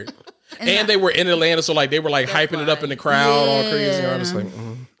very weird. And they were in Atlanta, so like they were like hyping it up in the crowd, all crazy. I was like,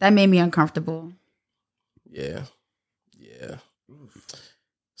 that made me uncomfortable. Yeah.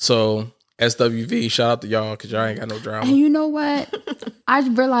 So SWV, shout out to y'all because y'all ain't got no drama. And you know what? I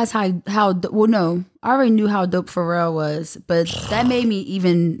realized how well, no, I already knew how dope Pharrell was, but that made me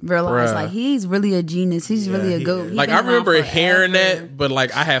even realize like he's really a genius. He's really a goat. Like I remember hearing that, but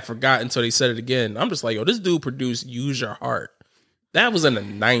like I had forgotten until they said it again. I'm just like, yo, this dude produced "Use Your Heart." That was in the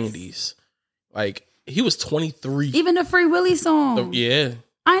 90s. Like he was 23. Even the Free Willy song. Yeah.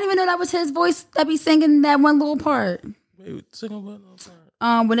 I didn't even know that was his voice that be singing that one little part. Wait, singing what little part?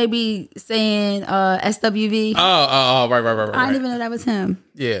 When they be saying SWV. Oh, right. I didn't even know that was him.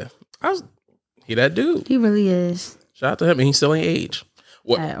 Yeah. He that dude. He really is. Shout out to him. And he still ain't age.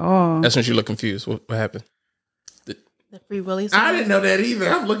 What? At all. That's when you look confused. What happened? The Free Willy song? I didn't know that either.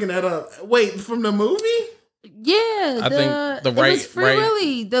 I'm looking that up. Wait, from the movie? Yeah, I think the it was Free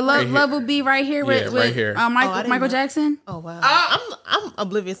Willy. The love will be right here with right here. Michael Jackson. Oh wow, I'm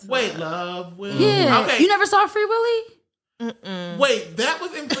oblivious. Wait, love will. Yeah, Okay. You never saw Free Willy? Wait, that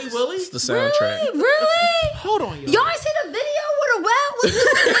was in Free Willy? It's the soundtrack. Really? Hold on, Y'all ain't see the video with a well?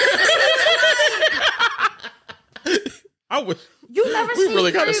 I wish You never we seen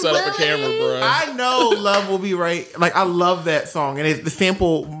really got to Free set up a Willy? camera, bro. I know love will be right. Like I love that song, and it's the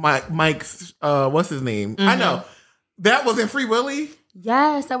sample. Mike's what's his name? I know that was in Free Willy.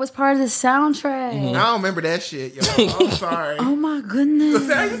 Yes, that was part of the soundtrack. I don't remember that shit, yo. I'm sorry. Oh my goodness.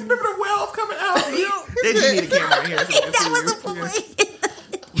 I just remember the wells coming out. They just need a camera in here. So That was the point.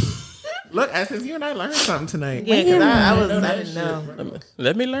 Look, Essence, you and I learned something tonight. Yeah, because I didn't know.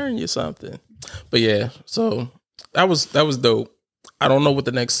 Let me learn you something. But yeah, so that was dope. I don't know what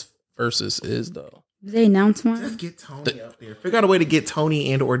the next versus is though. Did they announce one? Just get Tony up there. Figure out a way to get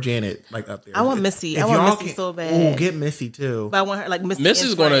Tony and or Janet like up there. I want Missy. If I want y'all Missy can- so bad. Ooh, get Missy too. But I want her like Missy.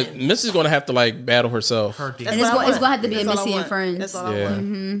 Missy's and gonna have to like battle herself. Her thing. And it's going to have to be a Missy and Friends. That's all I Yeah.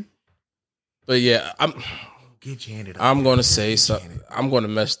 want. But yeah, Get Janet up I'm there. gonna say something. I'm gonna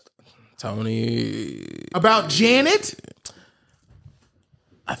mess Tony. About Janet?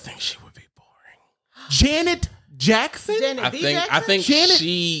 I think she would be boring. Janet Jackson? Janet I D. think Jackson? Janet-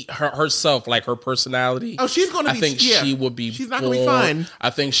 she herself, like her personality. Oh, she's gonna be. I think she would be. She's not gonna be boring. fun.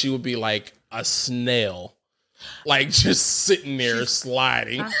 I think she would be like a snail, like just sitting there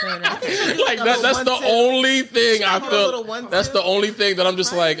sliding. Like that's the only thing I feel. That's the only thing that I'm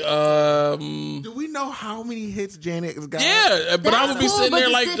just like. Do we know how many hits Janet has got? Yeah, but I would be sitting there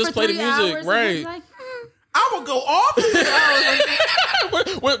like just play the music, right? I would go off.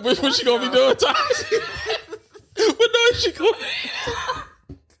 What she gonna be doing? What noise she going?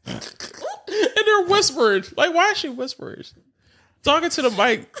 And they're whispering. Like, why is she whispering? Talking to the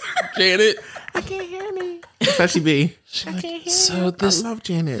mic, Janet. I can't hear me. How she be? I can't hear. So this I love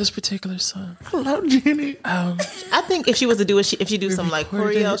Janet. this particular song. I love Janet. I think if she was to do it, if she do some like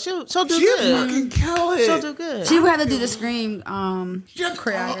choreo, she'll do She'll good. fucking kill it. She'll do good. She would have to do the scream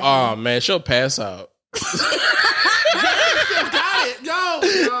choreography. Oh man, she'll pass out. Got it. Yo.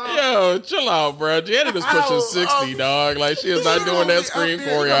 Yo, chill out, bro. Janet is pushing 60, dog. Like she is not doing that scream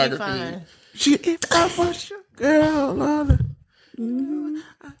choreography. Fine. She, if I was your girl, love it. I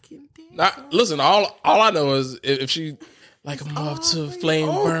can dance. Listen, all I know is if she like a moth to flame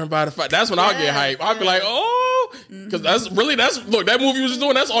burned by the fire. That's when I'll get hype. I'll be like, oh, because that's look, that movie you was just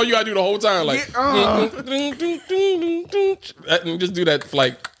doing. That's all you gotta do the whole time. Like, and just do that for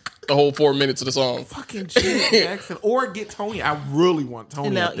like the whole 4 minutes of the song. Fucking Janet Jackson. Or get Tony. I really want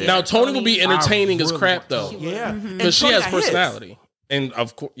Tony up there. Now Tony will be entertaining as crap though, Yeah. because she has personality, and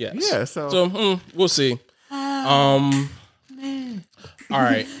of course, yes. Yeah, so we'll see. All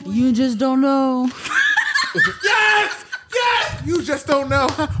right. You just don't know. Yes! Yes! You just don't know.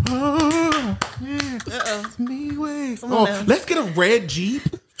 Anyways. Oh, let's get a red Jeep.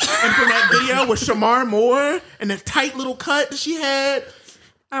 And from that video with Shamar Moore and the tight little cut that she had.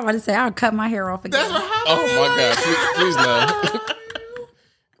 I was about to say, I'll cut my hair off again. That's what happened. Oh my God! Please no.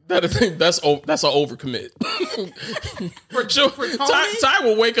 That's an overcommit. For Tony? Ty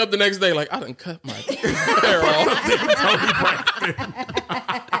will wake up the next day like I done cut my hair off.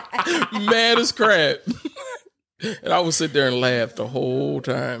 Mad as crap. And I would sit there and laugh the whole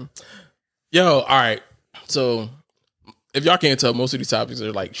time. Yo, all right. So if y'all can't tell, most of these topics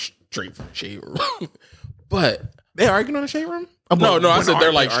are like straight from the shade room. But They arguing on the shade room? no, I said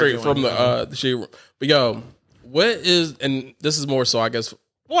they're like straight from the shade room. But yo, what is, and this is more so I guess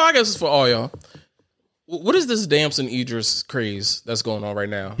it's for all y'all. What is this Damson Idris craze that's going on right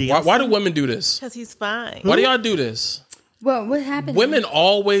now? Damson? Why do women do this? Because he's fine. Why do y'all do this? Well, what happened? Women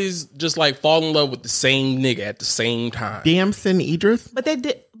always just like fall in love with the same nigga at the same time. Damson Idris? But they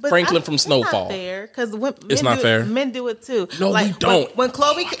did. But Franklin from Snowfall. It's not fair because It's not fair. Men do it too. No, we don't. When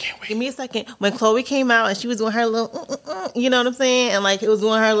Chloe, give me a second. When Chloe came out and she was doing her little, you know what I'm saying, and like it was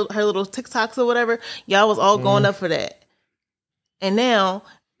doing her little TikToks or whatever, y'all was all going up for that. And now,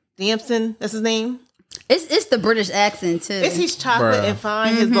 Damson, that's his name. It's the British accent too. He's chocolate Bruh. and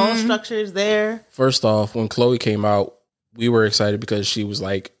fine. His bone structure is there. First off, when Chloe came out, we were excited because she was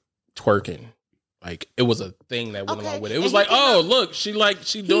like twerking. Like it was a thing that went Okay. along with it. It And was he like, came oh look, she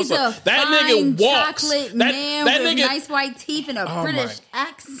doing He's a something. That fine nigga walks. chocolate That man that with nigga. nice white teeth and a Oh British my-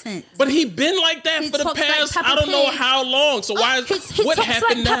 accent. But he been like that He for the talks like past Peppa I don't know Pig. how long. So why? he What talks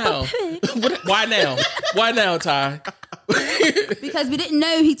happened like now? Peppa Why now? Why now, Ty? Because we didn't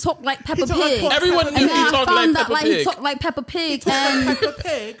know he talked like Peppa talked like Pig. Peppa Everyone And knew now he I talked found like out Peppa like he Pig. talked like Peppa Pig, and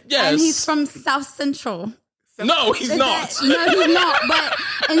Pig. Yes. he's from South Central. No, he's not. No, he's not. But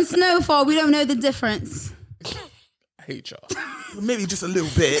in Snowfall, we don't know the difference. I hate y'all. Maybe just a little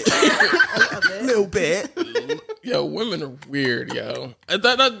bit. A little bit. Yo, women are weird, yo.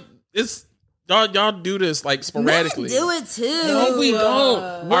 It's y'all do this like sporadically. Men do it too. No, we don't.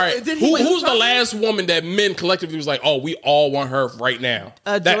 All right, did he do who's the something? last woman that men collectively was like, oh, we all want her right now?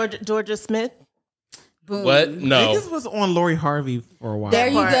 Georgia Smith. Boom. What? No. Niggas was on Lori Harvey for a while. There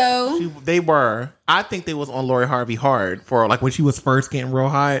you part. go. They were. I think they was on Lori Harvey hard for like when she was first getting real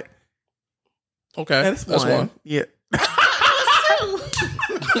hot. Okay, That's that's one. Yeah.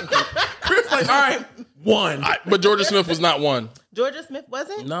 Chris like, all right, one. But Georgia Smith was not one. Georgia Smith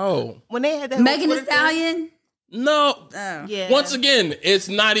wasn't No. when they had that. Megan whole Thee Twitter thing? Stallion. No. Oh. Yeah. Once again, it's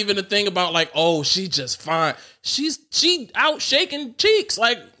not even a thing about like, oh, she just fine. She out shaking cheeks.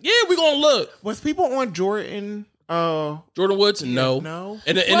 Like, yeah, we gonna look. Was people on Jordan? Jordan Woods, no. No.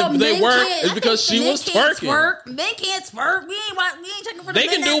 And Well, they men were. can't- It's because she men was can't twerking. Twerk. Men can't twerk. We ain't checking for the They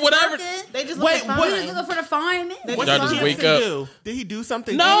men can do that's whatever- twerking. They just Wait, look fine. what- We just looking for the fine men. What Y'all did just Damson wake up. do? Did he do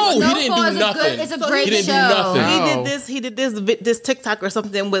something? No, he Snowfall didn't do is a nothing. good- it's a So great he didn't do show. nothing. He did this TikTok or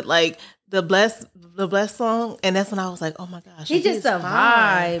something with like the bless song, and that's when I was like, oh my gosh, He just is a fine.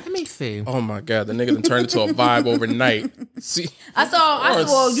 vibe. Let me see. Oh my god, the nigga done turned into a vibe overnight. See, I saw Or you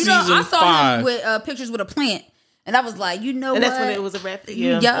know, I season saw 5. him with pictures with a plant, and I was like, you know And what? that's when it was a rap for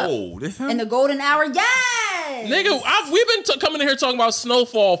you. Yeah. Oh, this him? In the golden hour, yes. nigga, we've been coming in here talking about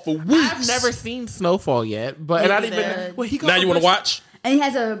Snowfall for weeks. I've never seen Snowfall yet, but and I didn't even. said- Well, he got Now you want to British- watch? And he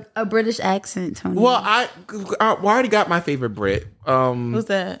has a British accent, Tony. Well, I already got my favorite Brit. Who's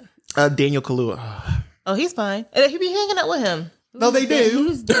that? Daniel Kaluuya. Oh, he's fine. And he be hanging out with him. No, they do.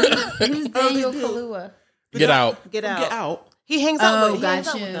 Who's Daniel do. Kaluuya? Get out. Get out. Get out. He hangs out Oh, with. He hangs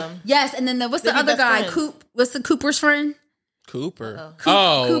got out with you. them. Yes, and then what's They the be other best guy? friends. Coop. What's the Cooper's friend? Cooper.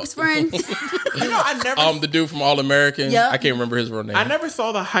 Coop's friend. You know, I never. The dude from All American. Yep. I can't remember his real name. I never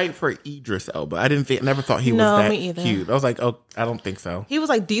saw the hype for Idris Elba. I never thought he No, was that me either. cute. I was like, oh, I don't think so. He was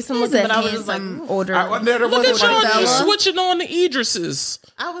like decent He's looking, a but I was just like, handsome ooh. older. There Look wasn't at y'all one- just Fella. switching on the Idrises.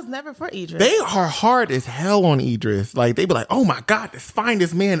 I was never for Idris. They are hard as hell on Idris. Like they be like, oh my god, this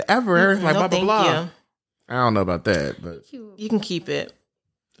finest man ever. Like No, blah blah thank blah. you. I don't know about that, but You can keep it.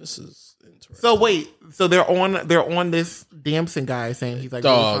 This is interesting. so wait, so they're on this Damson guy saying he's like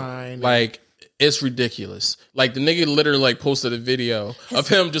really Dog, fine. like it's ridiculous. Like the nigga literally like posted a video of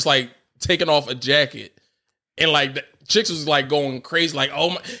him just like taking off a jacket, and like the chicks was like going crazy. Like,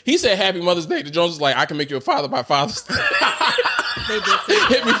 oh my, he said Happy Mother's Day. The Jones was like, I can make you a father by Father's Day. They did say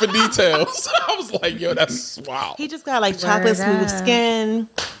Hit me for details. I was like, yo, that's wow. he just got like chocolate Word smooth up. skin,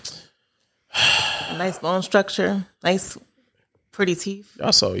 nice bone structure, nice pretty teeth.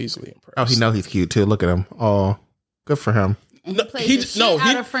 Y'all so easily impressed. oh, he know he's cute too. Look at him. Oh, good for him. And No, plays the shit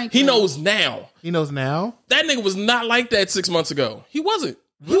out of Franklin. he knows now. He knows now. That nigga was not like that 6 months ago. He wasn't.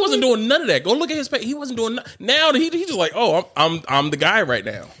 He wasn't doing none of that. Go look at his page. He wasn't doing now. He just like, oh, I'm the guy right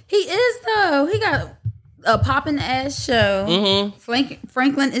now. He is though. He got a popping ass show. Mm-hmm.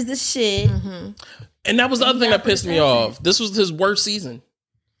 Franklin is the shit. And that was the other thing that pissed me accent. off. This was his worst season.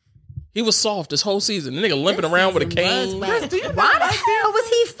 He was soft this whole season. The nigga limping around with a cane. Why the hell was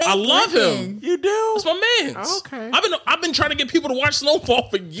he fake? I love limping? him. You do. That's my man. Okay. I've been trying to get people to watch Snowfall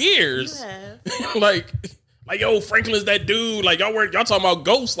for years. like yo, Franklin's that dude. Like y'all talking about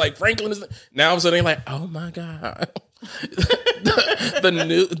ghosts. Like Franklin is. Now all of a sudden they like, oh my god.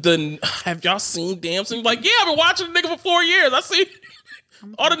 the have y'all seen Damson? Like, yeah, I've been watching the nigga for 4 years. I see.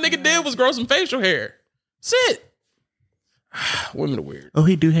 All the nigga did was grow some facial hair. That's it. Women are weird. Oh,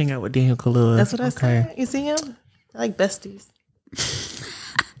 he do hang out with Daniel Kaluuya. That's what I said. You see him? I like besties.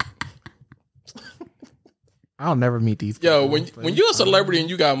 I'll never meet these Yo, people. when you're a celebrity and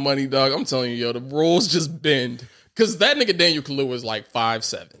you got money, dog, I'm telling you, yo, the rules just bend. Because that nigga Daniel Kaluuya is like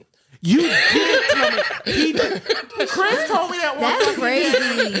 5'7". You did tell me. Chris told me that one. That's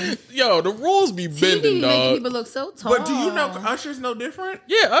crazy. Yo, the rules be TV bending, be making dog. people look so tall. But do you know Usher's no different?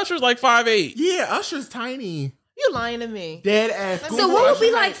 Yeah, Usher's like 5'8". Yeah, Usher's tiny. You lying to me. Dead ass. So what would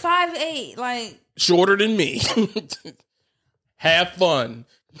be like 5'8"? Like Shorter than me. Have fun.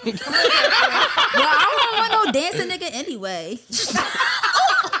 well, I don't want no dancing nigga anyway.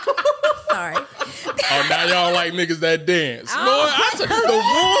 Sorry. Oh, now y'all like niggas that dance. Boy, the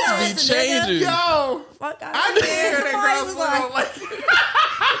rules be changing. Yo, Fuck, I did hear that girls like. What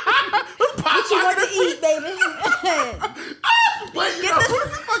you want to eat, baby? Like, you know,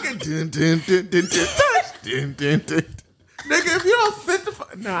 fucking dun, dun, dun, dun, dun, touch, dun, dun, dun. Nigga, if you don't sit the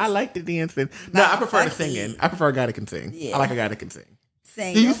fuck. No, I like the dancing. No, I prefer the singing. I prefer a guy that can sing. Yeah. I like a guy that can sing.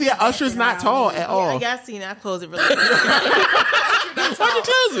 Sing. Do you see Usher's not tall at all? Yeah, I seen it. I closed it really quick. Why'd you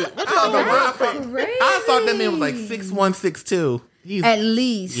close it? I thought that man was like 6'1", 6'2". He's At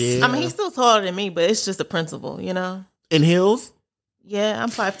least. yeah. I mean, he's still taller than me, but it's just a principle, you know? In heels. Yeah, I'm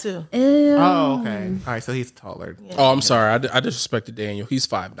 5'2". Ew. Oh, okay. All right, so he's taller. Yeah. Oh, I'm sorry. I disrespected Daniel. He's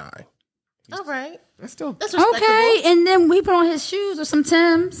 5'9". All right. That's still. That's respectable. Okay, and then we put on his shoes or some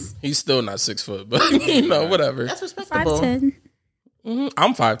Timbs. He's still not 6 foot, but you know, whatever. That's respectable. 5'10".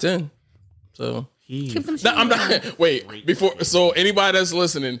 I'm 5'10". So Keep them shoes no, I'm on. not. Wait, before. So anybody that's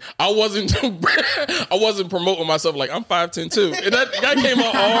listening, I wasn't promoting myself like I'm 5'10" too. And that came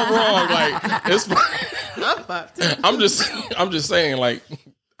out all wrong. Like it's. I'm 5'10". I'm just saying like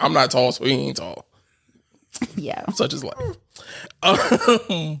I'm not tall, so he ain't tall. Yeah. Such is life.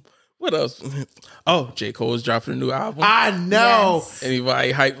 What else? Oh, J. Cole is dropping a new album. I know. Yes.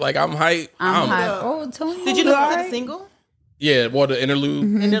 Anybody hype like I'm hype? I'm high. Oh, Tony. Did you listen to the single? Yeah, well, the interlude.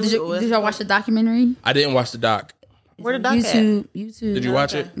 Mhm. And then Did y'all watch the documentary? I didn't watch the doc. Where the doc at? YouTube. Did you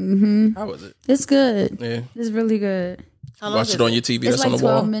watch it? Mm-hmm. How was it? It's good. Yeah. It's really good. How long Watch is it on your TV. It's That's like on the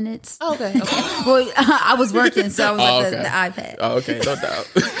 12 wall. minutes. Oh, okay. Well, I was working, so I was Oh, at okay. the iPad. Oh, okay, no doubt.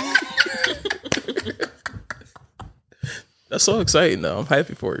 That's so exciting, though. I'm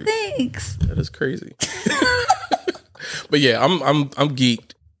happy for you. Thanks. That is crazy. But yeah, I'm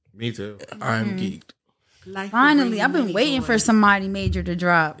geeked. Me too. I'm geeked. Finally, I've been waiting for somebody major to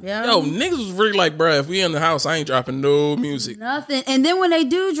drop. Yo, niggas was really like, bruh, if we in the house, I ain't dropping no music. Nothing. And then when they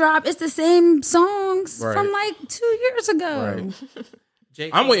do drop, it's the same songs Right. from like 2 years ago. Right.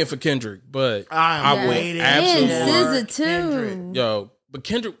 I'm waiting for Kendrick, but I'm Yes. waiting. absolutely- And SZA too. Kendrick. yo, but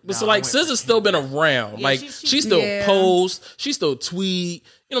Kendrick, but so No, like I went SZA's still been around. Yeah, like she- she still Yeah. posts, she still tweet.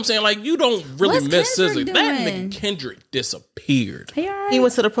 You know what I'm saying? Like you don't really What's miss Kendrick SZA. That doing? nigga Kendrick disappeared. He all right? He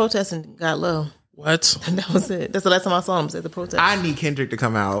went to the protest and got low. What? And that was it. That's the last time I saw him was at the protest. I need Kendrick to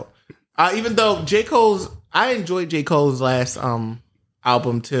come out. Even though I enjoyed J. Cole's last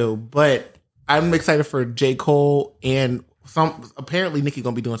album too, but I'm excited for J. Cole and apparently Nicki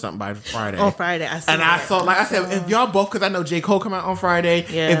gonna be doing something by Friday. on Friday. I saw And that. I saw, like I said, if y'all both, because I know J. Cole come out on Friday.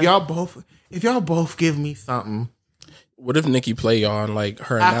 Yeah. If y'all both give me something, What if Nicki play on like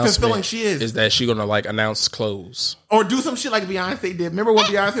her I have a announcement? feeling she is. that she gonna like announce clothes? or do some shit like Beyonce did. Remember when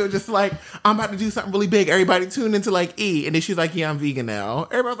Beyonce was just like, "I'm about to do something really big." Everybody tuned into like E, and then she's like, "Yeah, I'm vegan now."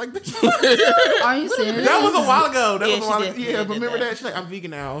 Everybody was like, "Bitch, Are you serious? that was a while ago." That Yeah, was a she while. did. Yeah, Yeah, but did remember that. that? She's like, "I'm vegan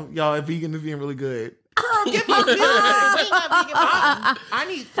now, y'all. Vegan is being really good." Girl, get We my ain't got vegan pop. I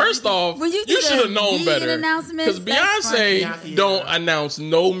need First off, When you you do should the have known vegan better. announcements, Because that's Beyonce funny. don't announce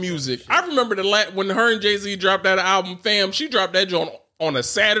no music. I remember when her and Jay-Z dropped that album, fam, she dropped that joint on a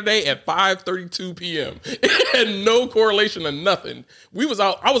Saturday at 5:32 p.m. It had no correlation to nothing. I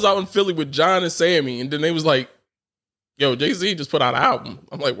was out in Philly with John and Sammy, and then they was like, yo, Jay-Z just put out an album.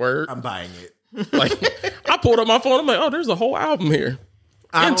 I'm like, word. I'm buying it. Like, I pulled up my phone. I'm like, oh, there's a whole album here.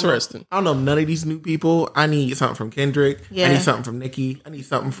 Interesting. I don't know none of these new people. I need something from Kendrick. Yeah. I need something from Nicki. I need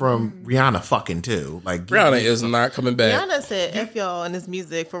something from Rihanna fucking too. Like Rihanna is not coming back. Rihanna said F y'all and this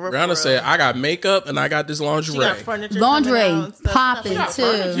music for real. Rihanna said, I got makeup and I got this she got lingerie. furniture Lingerie coming out and stuff. popping, She got too.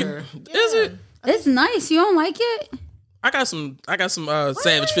 furniture. Is it? It's nice. You don't like it? I got some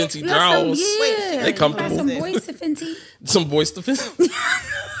Savage Fenty You got some- draws. Yeah. They comfortable. Got some boys to Fenty. Some voice to Fenty.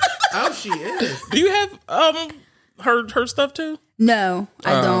 Oh, she is. Do you have her stuff too? No,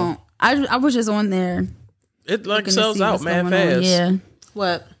 I don't. I was just on there. It like looking to sells see out what's mad going on. fast. Yeah.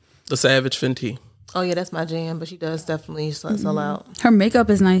 What? The Savage Fenty. Oh yeah, that's my jam. But she does definitely sell out. Her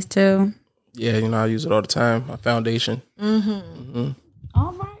makeup is nice too. Yeah, you know I use it all the time. My foundation.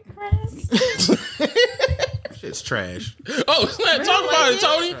 All right, Chris. shit's trash. Oh, talk about it,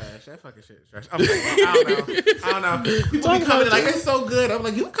 Tony. Trash. That fucking shit is trash. I don't know. People be coming like, it's so good. I'm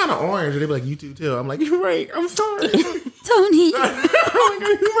like, you kind of orange. And they be like, you too. I'm like, you're right. I'm sorry. Tony. I'm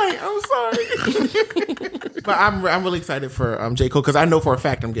like, you're right. I'm sorry. But I'm really excited for J. Cole because I know for a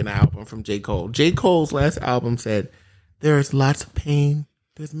fact I'm getting an album from J. Cole. J. Cole's last album said, there's lots of pain.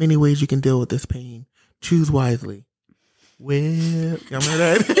 There's many ways you can deal with this pain. Choose wisely. Well, you remember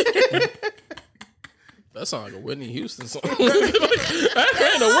that? That sounds like a Whitney Houston song. I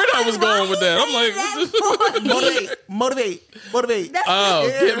didn't know where I was going with that. I'm like, motivate.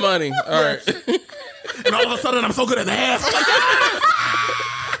 Get money. All right. And all of a sudden, I'm so good at the ass. I'm like, yes!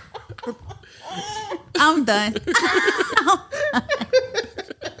 I'm done.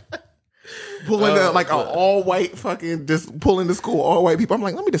 Pulling like an all white fucking, just pulling the school all white people. I'm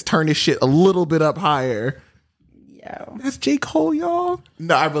like, let me just turn this shit a little bit up higher. Yo. That's J. Cole, y'all.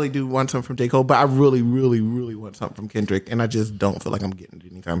 No, I really do want something from J. Cole, but I really, really, really want something from Kendrick, and I just don't feel like I'm getting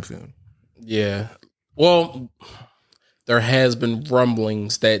it anytime soon. Yeah. Well, there has been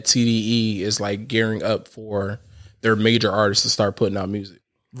rumblings that TDE is like gearing up for their major artists to start putting out music.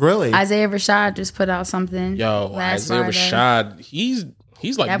 Really? Isaiah Rashad just put out something. Yo, Isaiah Rashad, he's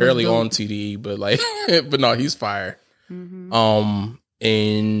like that barely on TDE, but like, but no, he's fire. Mm-hmm.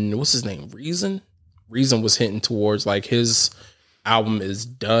 And what's his name? Reason was hinting towards like his album is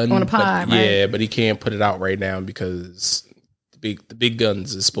done on a pod, but, right? Yeah, but he can't put it out right now because the big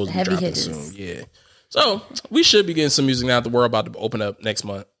guns is supposed to be dropping soon. Yeah, so we should be getting some music now that we're about to open up next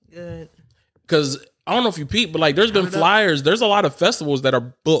month. Good. Because I don't know if you peep, but like there's been flyers. There's a lot of festivals that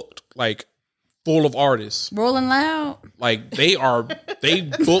are booked, like full of artists. Rolling Loud. Like they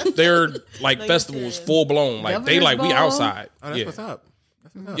book their like festivals full blown. Like they like we outside. Oh, that's what's up.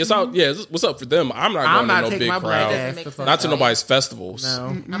 Yes, what's up for them? I'm not going to no big crowd. Not to nobody's festivals.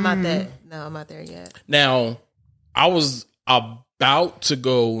 No. I'm not that. No, I'm not there yet. Now, I was about to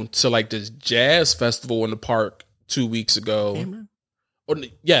go to like this jazz festival in the park 2 weeks ago.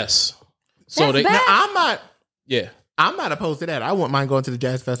 Yes. So That's now, I'm not. Yeah. I'm not opposed to that. I wouldn't mind going to the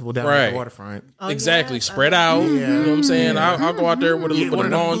jazz festival down at the waterfront. Oh, exactly. Spread out. You know what I'm saying? I'll go out there with a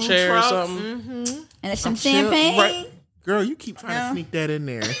lawn chair or something. Mm-hmm. And some champagne. Right. Girl, you keep trying to sneak that in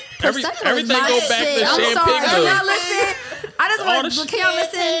there. Everything go back to champagne. Can y'all listen? I just want to. Can y'all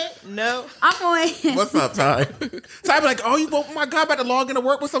listen? No. I'm going. What's up, Ty? Ty be like, oh my God, I'm about to log into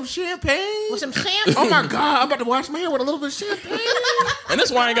work with some champagne. With some champagne. Oh my God, I'm about to wash my hair with a little bit of champagne. And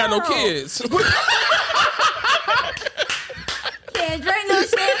that's why I ain't got no kids. Can't drink no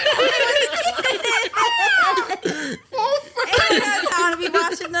champagne. Ain't got time to be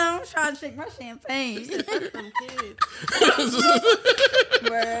watching them. I'm trying to drink my champagne.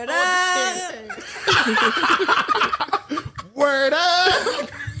 Word up. Word up.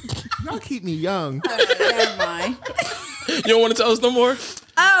 Y'all keep me young. Never mind. You don't want to tell us no more?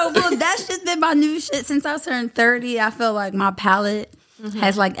 Oh, well, that's just been my new shit since I turned 30. I feel like my palate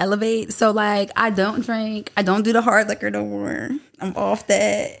has like elevate. So like I don't drink. I don't do the hard liquor no more. I'm off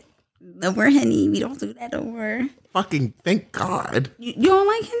that. No more Henny. We don't do that no more. Fucking thank God. You don't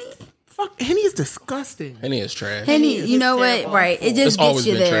like Henny? Fuck, Henny is disgusting. Henny is trash. Henny, you know what? Right. It just it's always gets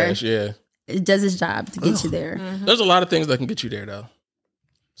you been there. trash, yeah. It does its job to get you there. Mm-hmm. There's a lot of things that can get you there though.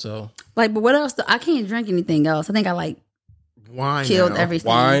 So like, but what else? I can't drink anything else. I think I like wine killed now. everything.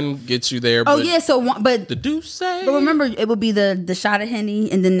 Wine gets you there. Oh yeah, so but the Douce. But remember, it would be the shot of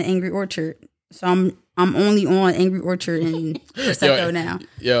Henny and then the Angry Orchard. So I'm only on Angry Orchard and Prosecco now.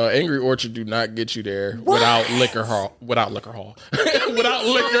 Yo, Angry Orchard do not get you there without liquor hall. Without liquor. Yo,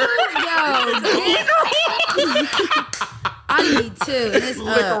 I need two. And it's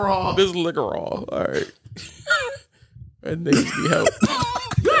liquor hall. This liquor hall. All right. That needs to be helped.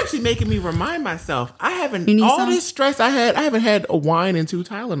 You're actually making me remind myself. I haven't this stress I haven't had a wine and 2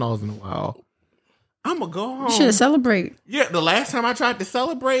 Tylenols in a while. I'm gonna go home. You should celebrate. Yeah, the last time I tried to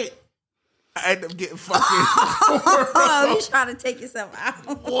celebrate, I ended up getting fucking. Oh, you trying to take yourself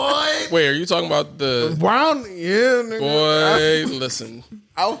out? What? Wait, are you talking about the brown? Yeah, nigga. Boy, listen.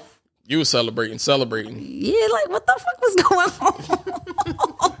 You were celebrating. Yeah, like what the fuck was going on?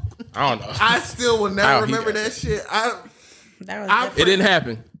 I don't know. I still will never remember that shit. It didn't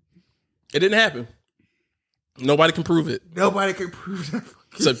happen. It didn't happen. Nobody can prove it. Nobody can prove that.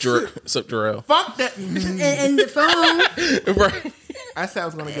 Except Jarrell. Fuck that. And the phone. Right. I said I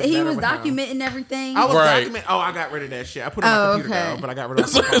was gonna get. He was documenting everything. I was documenting. Oh, I got rid of that shit. I put it on my computer now, but I got rid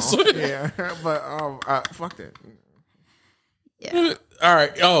of my phone. Yeah, but fuck that. Yeah. All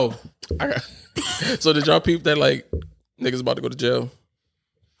right. Oh, so did y'all peep that like niggas about to go to jail?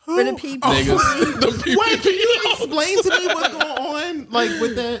 For the people. Niggas. Wait, can you explain to me what's going on? Like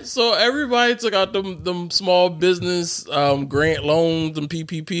with that? So everybody took out them small business grant loans, them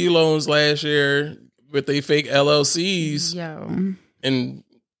PPP loans last year with they fake LLCs. Yo. And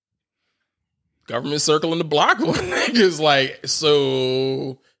government circling the block on niggas like,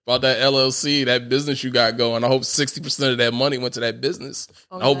 so about that LLC, that business you got going, I hope 60% of that money went to that business.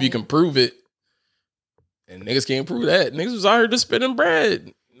 I hope you can prove it. And niggas can't prove that. Niggas was out here just spending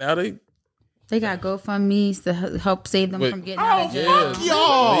bread. Now they got GoFundMes to help save them from getting out of jail. Fuck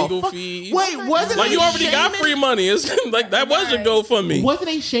y'all. Legal fees. Wait, wasn't like they you already got shaming- free money? It's like that was your GoFundMe. Wasn't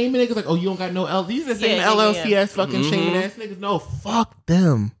they shaming niggas like, oh, you don't got no L? These are the same Yeah, LLC ass fucking shaming ass niggas. No, fuck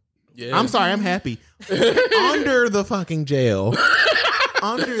them. Yeah. I'm sorry, I'm happy. Under the fucking jail.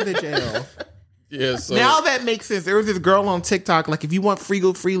 Under the jail. Yeah. So Now that makes sense. There was this girl on TikTok, like, if you want free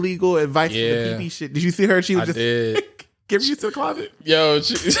legal advice for the PP shit. Did you see her? She was I just did. give you to the closet. Yo,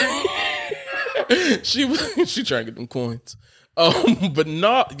 she trying to get them coins. But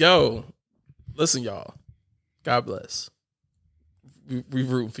not yo. Listen, y'all. God bless. We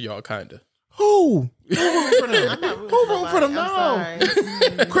rooting for y'all, kinda. Who? Who rooting for them? I'm not rooting Who for rooting for them? nobody.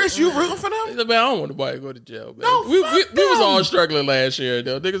 I'm No. Chris, you rooting for them? Man, I don't want nobody to go to jail, man. No, we fuck was them. all struggling last year,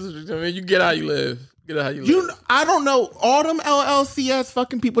 though. Niggas, I mean, you get how you live. Get how you live. I don't know. All them LLCS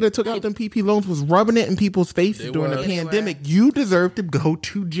fucking people that took out them PP loans was rubbing it in people's faces They during the was. pandemic. You deserve to go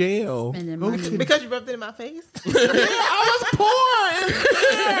to jail. Spending Go money. to- Because you rubbed it in my face. Yeah, I was poor and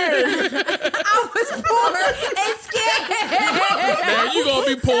scared. I was poor and scared. Now you gonna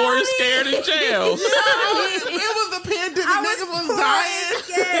be poor and scared in jail. It was the pandemic. Niggas was dying.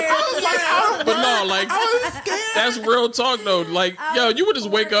 I was like, I don't But no, like I was scared. that's real talk though. Like, yo, you would just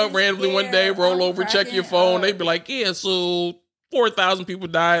wake up randomly one day, roll over, check your phone. They'd be like, yeah, so 4,000 people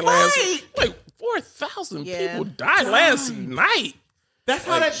died last Right. Like 4,000 Yeah. people died last night. That's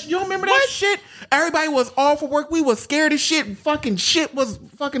how that. You don't remember that shit? Everybody was all for work. We was scared as shit. Fucking shit was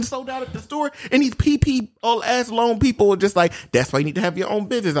fucking sold out at the store. And these PP ass loan people were just like, that's why you need to have your own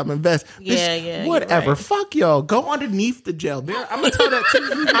business. I'm invest. Yeah, yeah, Whatever. you're right. Fuck y'all. Go underneath the jail. I'm gonna tell that.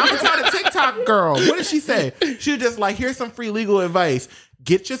 I'm gonna tell the TikTok girl. What did she say? She was just like, here's some free legal advice.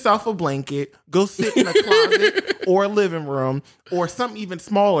 Get yourself a blanket, go sit in a closet or a living room or something even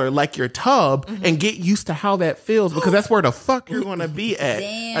smaller like your tub and get used to how that feels because that's where the fuck you're going to be at.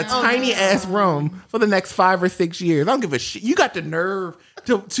 Damn. A tiny ass room for the next 5 or 6 years. I don't give a shit. You got the nerve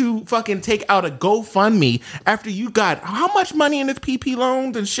to fucking take out a GoFundMe after you got how much money in this PP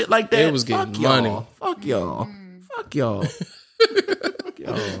loans and shit like that? It was getting Fuck money. y'all. Fuck y'all. Fuck y'all. Fuck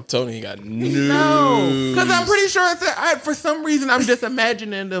y'all. Tony ain't got No, because I'm pretty sure for some reason I'm just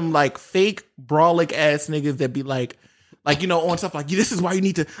imagining them like fake brolic ass niggas that be like you know on stuff like this is why you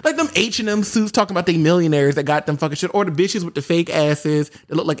need to like them H&M suits talking about they millionaires that got them fucking shit or the bitches with the fake asses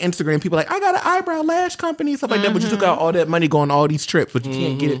that look like Instagram people like I got an eyebrow lash company and stuff like that but you took out all that money going all these trips but you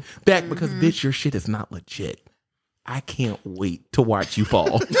can't get it back because bitch your shit is not legit. I can't wait to watch you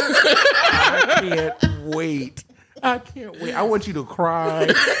fall. I can't wait. I can't wait. I want you to cry. I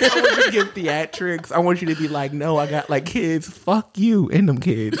want you to give theatrics. I want you to be like, no, I got like kids. Fuck you and them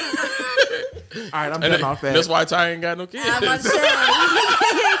kids. All right, I'm done off that. That's why Ty ain't got no kids. I'm about to say,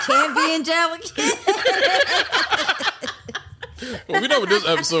 can't be in jail with kids. Well, we know what this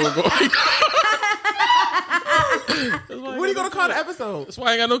episode is going. What are you gonna call the episode? That's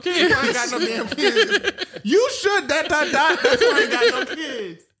why I ain't got no kids. I ain't got no damn kids. You should. Dot. That's why I ain't got no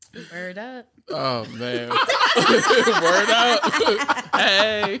kids. Word up. Oh man. Word up.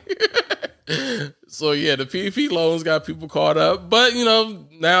 Hey. So yeah, the PPP loans got people caught up, but you know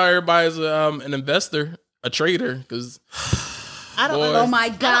now everybody's an investor, a trader, because I don't Boy. understand. Oh my I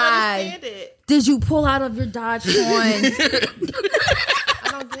don't God. understand it. Did you pull out of your Dogecoin? I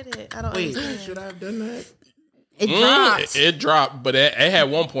don't get it. I don't Wait, understand. should I have done that? It dropped. it dropped, but it had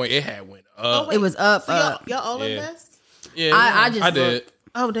one point it had went up. wait. It was up. So up. y'all all Yeah. invest? Yeah, I just I did. looked.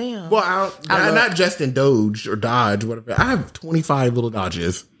 Oh damn. Well, I not just in Doge or Dodge, whatever. I have 25 little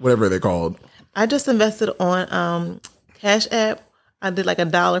Dodges, whatever they're called. I just invested on Cash App. I did like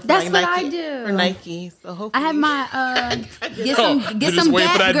 $1 for That's like what Nike. I do. For Nike. So hopefully I have my get Oh, some you get just some wait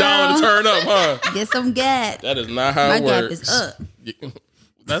gap, for that girl. dollar to turn up, huh? Get some gap. That is not how My it gap works. is up.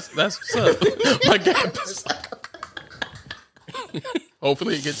 That's what's up. My gap is up.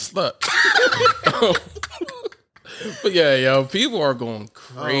 Hopefully it gets stuck. But yeah, yo, people are going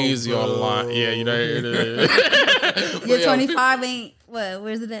crazy online. Yeah, you know. Your 25 ain't what?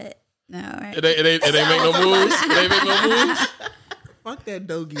 Where's it at? No, right? It ain't make no moves. It ain't make no moves. Fuck that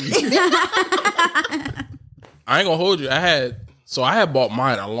doggy. I ain't gonna hold you. I had bought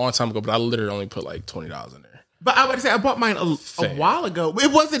mine a long time ago, but I literally only put like $20 in there. But I would say I bought mine a while ago.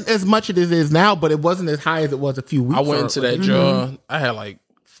 It wasn't as much as it is now, but it wasn't as high as it was a few weeks ago. I went into that jar. I had like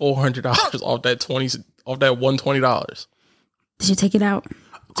 $400 off that $120. Did you take it out?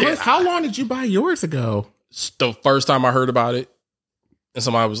 Chris, how long did you buy yours ago? The first time I heard about it, and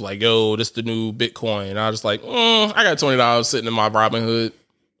somebody was like, "Yo, this the new Bitcoin." And I was like, I got $20 sitting in my Robinhood.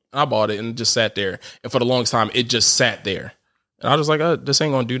 I bought it and it just sat there. And for the longest time, it just sat there. And I was like, this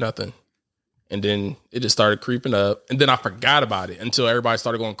ain't gonna do nothing. And then it just started creeping up. And then I forgot about it until everybody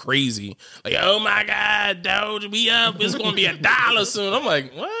started going crazy. Like, oh my God, Doge, we up. It's going to be $1 soon. I'm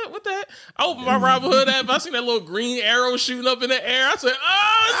like, what? What the heck? I opened my Robinhood app. I seen that little green arrow shooting up in the air. I said,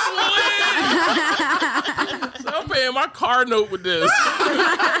 oh, it's lit. So I'm paying my car note with this.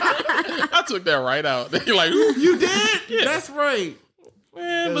 I took that right out. They're like, you did? Yeah. That's right.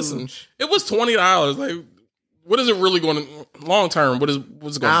 Man, listen, it was $20. Like, what is it really going to long term? What's it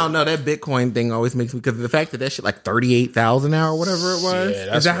going to? I don't know. That Bitcoin thing always makes me, because of the fact that shit like 38,000 now or whatever it was.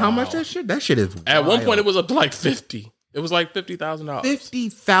 Yeah, is that how much that shit? That shit is at wild. one point it was up to like 50. It was like $50,000.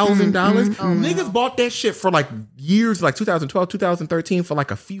 $50,000. Niggas bought that shit for like years, like 2012, 2013, for like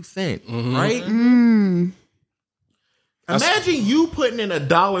a few cents, right? Imagine you putting in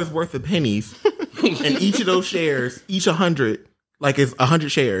 $1 worth of pennies, and each of those shares, each 100, like it's 100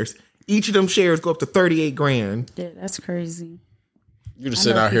 shares. Each of them shares go up to 38 grand. Yeah, that's crazy. You're just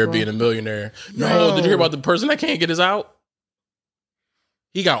sitting out here being a millionaire. No, did you hear about the person that can't get his out?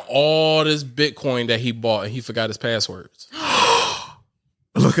 He got all this Bitcoin that he bought and he forgot his passwords.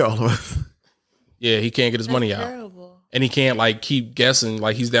 Look at all of us. Yeah, he can't get his money out. Terrible. And he can't like keep guessing,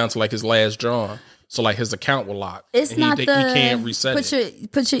 like he's down to like his last draw. So like his account will lock. It's and not he can't reset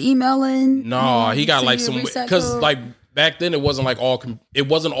put your email in. No, he got like some, because code. like back then it wasn't like it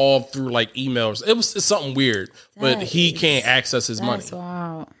wasn't all through like emails. It's something weird, but he can't access his money. That's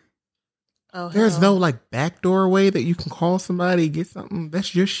wild. Oh, There's no like backdoor way that you can call somebody, get something.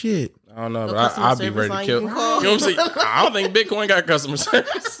 That's your shit. I don't know, No but I'll be customer ready to service kill. line You you know can call. what I'm saying? I don't think Bitcoin got customer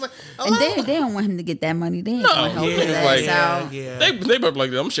service. And they don't want him to get that money. They ain't gonna help his yeah, ass like- out. yeah. They probably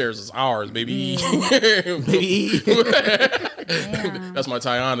like them shares is ours, baby. Baby. That's my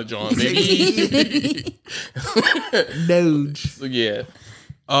Tiana John, baby. Doge. So yeah.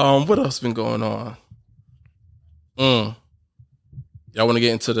 What else been going on? Y'all want to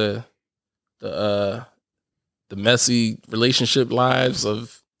get into the messy relationship lives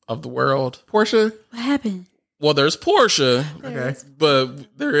of the world? Portia. What happened? Well, there's Portia, Okay.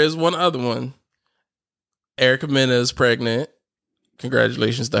 but there is one other one. Erica Mena is pregnant.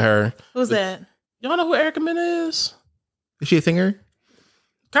 Congratulations to her. Who's that? Y'all know who Erica Mena is? Is she a singer?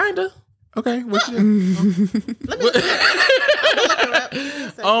 Kinda. Okay. What's she do?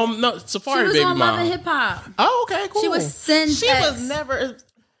 No, She Safari was Baby on Love and Mom. Hip Hop. Oh, okay, cool. She was sent. She was never.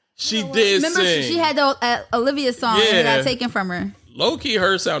 She did Remember, sing. she had the Olivia song Yeah. that got taken from her. Low key,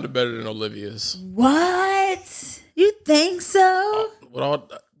 hers sounded better than Olivia's. What? You think so? With all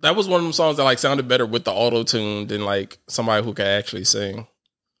that was one of them songs that like sounded better with the auto tune than like somebody who could actually sing.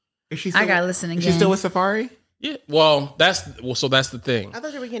 Is she I gotta listen Is she again. still with Safari? Yeah, well, that's the thing. I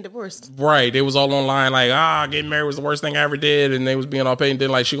thought you were getting divorced. Right. They was all online like, getting married was the worst thing I ever did. And they was being all paid. And then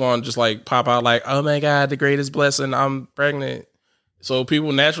like she gonna just like pop out like, oh my God, the greatest blessing, I'm pregnant. So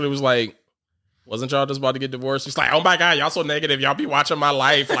people naturally was like, wasn't y'all just about to get divorced? She's like, oh my God, y'all so negative. Y'all be watching my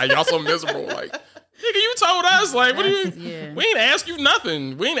life. Like y'all so miserable. Like, nigga, you told us. Like, what do you, Yeah. we ain't ask you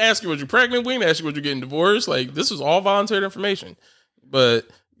nothing. We ain't ask you was you pregnant. We ain't ask you was you getting divorced. Like this was all volunteer information. But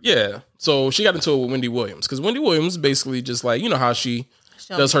yeah, so she got into it with Wendy Williams because Wendy Williams basically just like, you know how she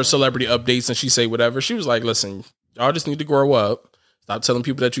does her celebrity updates and she say whatever. She was like, listen, y'all just need to grow up. Stop telling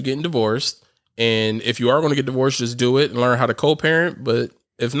people that you're getting divorced. And if you are going to get divorced, just do it and learn how to co-parent. But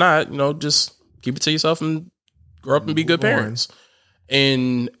if not, just keep it to yourself and grow up and be good parents.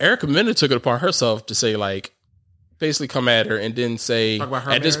 And Erica Mena took it upon herself to say like, basically come at her and then say,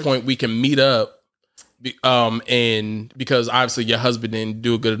 at this point we can meet up. And because obviously your husband didn't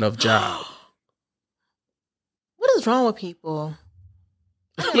do a good enough job. What is wrong with people?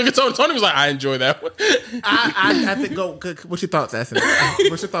 Look at Tony. Tony was like, I enjoy that one. I think go. What's your thoughts, Aston?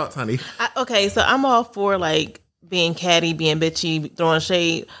 What's your thoughts, honey? Okay, so I'm all for like being catty, being bitchy, throwing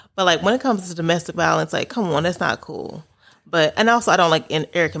shade, but like when it comes to domestic violence, like come on, that's not cool. And also I don't like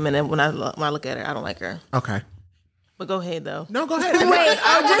Erica Mena. When I look at her, I don't like her. Okay. But go ahead though. No, go ahead. Wait,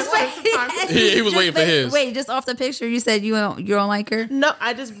 just wait. He was waiting for his. Wait, just off the picture, you said you don't like her. No,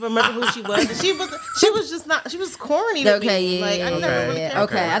 I just remember who she was. She was just not. She was corny. To Okay, me. yeah, Like, I yeah, never really yeah. cared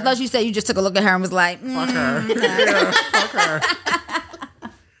Okay, for her. I thought you said you just took a look at her and was like, Fuck her. Yeah, fuck her.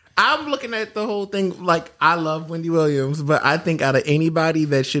 I'm looking at the whole thing like I love Wendy Williams, but I think out of anybody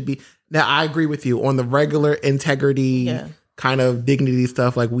that should be Now, I agree with you on the regular integrity, kind of dignity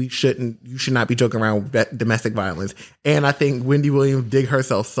stuff. Like, you should not be joking around with domestic violence. And I think Wendy Williams dig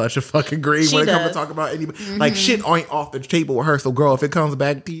herself such a fucking grave when it comes to talk about anybody. Mm-hmm. Like, shit ain't off the table with her. So, girl, if it comes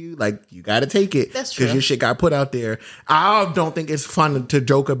back to you, like, you got to take it. That's true. Because your shit got put out there. I don't think it's fun to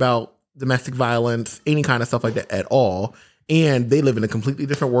joke about domestic violence, any kind of stuff like that at all. And they live in a completely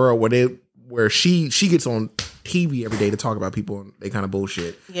different world where she gets on TV every day to talk about people and they kind of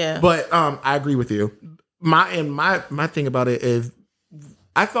bullshit. Yeah. But I agree with you. My thing about it is,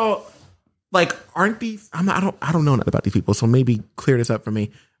 I thought, like, aren't these? I don't know nothing about these people, so maybe clear this up for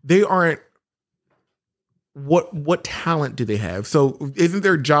me. They aren't. What talent do they have? So isn't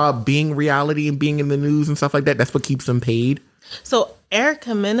their job being reality and being in the news and stuff like that? That's what keeps them paid. So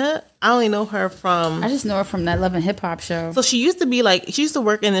Erica Mena, I only know her from. I just know her from that Love and Hip Hop show. So she used to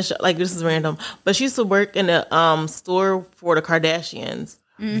work in the show, like, this is random, but she used to work in a store for the Kardashians.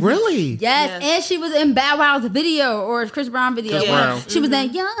 Mm-hmm. Really? Yes, and she was in Bow Wow's video or Chris Brown video. Chris Brown. She was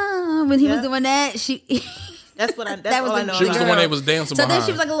that young when he was doing that. That's all I know. She was the one that was dancing behind. So then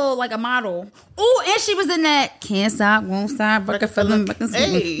she was like a model. Oh, and she was in that Can't Stop, Won't Stop, Rockefeller,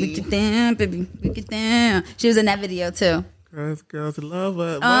 Hey. Down, baby, get down. She was in that video too. Girls love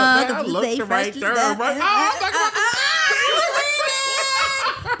her. I looked her right there.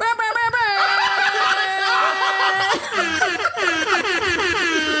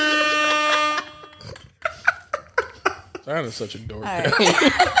 That is such a dork. Right.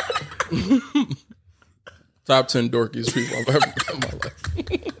 Top 10 dorkiest people I've ever met in my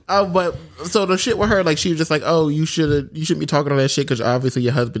life. But so the shit with her, like, she was just like, oh, you shouldn't be talking all that shit because obviously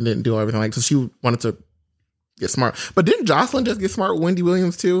your husband didn't do everything. Like, so she wanted to get smart. But didn't Jocelyn just get smart with Wendy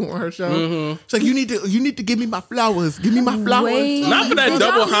Williams too on her show? Mm-hmm. She's like, you need to give me my flowers. Give me my flowers. Wait. Not for that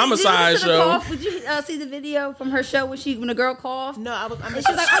double homicide show. Did you see the video from her show when the girl coughed? No, she was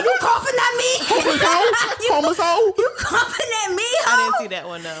like, "Are you coughing at me? Homeless hoe? You coughing at me? I didn't see that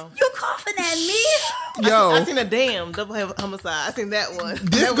one though. You coughing at me? Yo, I seen a damn double homicide. I seen that one.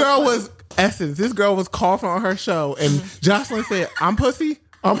 This girl was coughing on her show, and Jocelyn said, "I'm pussy.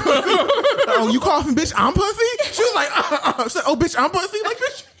 I'm pussy. Oh, you coughing, bitch? I'm pussy." She was like, She said, "Oh, bitch, I'm pussy." Like,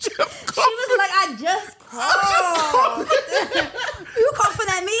 bitch, she just coughing. She was like, "I just coughed." You coughing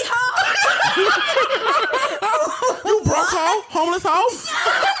at me, hoe? You broke hoe, homeless hoe.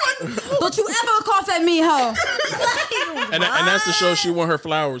 Don't you ever cough at me, hoe? And that's the show she won her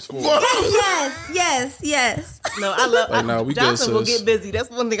flowers for. Yes. No, I love. Like, no, we Jocelyn good, will get busy. That's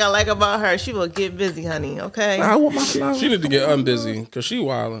one thing I like about her. She will get busy, honey. Okay. I want my flowers. She need to get unbusy because she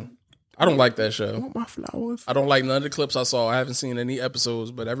wilding. I don't like that I show. want my flowers. I don't like none of the clips I saw. I haven't seen any episodes,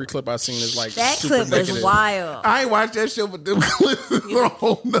 but every clip I've seen is like that super clip negative. is wild. I ain't watched that show, but them clips is a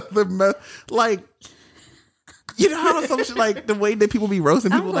whole nother mess. Like, you know how some shit, like the way that people be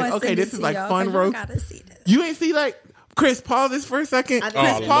roasting people, like, okay, this is like fun roast. You ain't see, like, Chris, pause this for a second.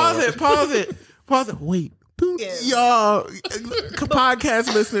 Chris, pause it. Wait. Y'all,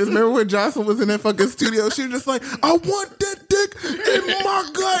 podcast listeners, remember when Jocelyn was in that fucking studio? She was just like, I want that dick in my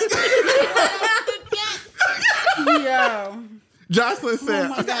gut. Yo. Jocelyn said,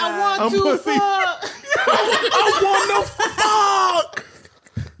 I want to fuck.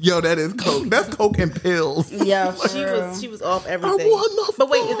 Yo, that is coke. That's coke and pills. Yeah, she was off everything. But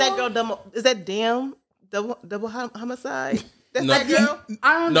wait, is that girl double homicide? That's that girl?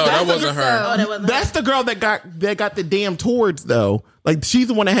 That wasn't her. Oh, that wasn't That's the girl that got the damn towards though. Like, she's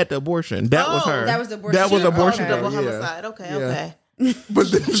the one that had the abortion. That was her. That was the abortion. That was abortion. double girl, homicide. Okay.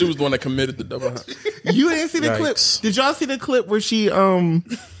 But then, She was the one that committed the double homicide. you didn't see the clip. Yikes. Did y'all see the clip where she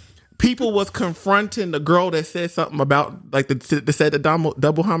people was confronting the girl that said something about, like, that said the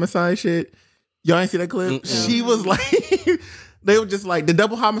double homicide shit? Y'all ain't see that clip? Mm-mm. She was like, they were just like, the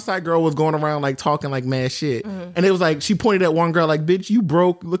double homicide girl was going around like talking like mad shit. Mm-hmm. And it was like, she pointed at one girl like, bitch, you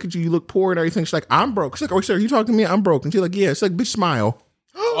broke. Look at you. You look poor and everything. She's like, I'm broke. She's like, oh, sir, you talking to me? I'm broke. And she's like, yeah. She's like, bitch, smile.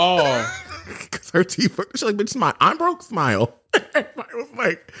 Oh. Because her teeth, she's like, bitch, smile. I'm broke, smile. I was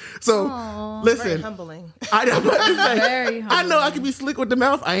like, so listen. Very humbling. Very humbling. I know I can be slick with the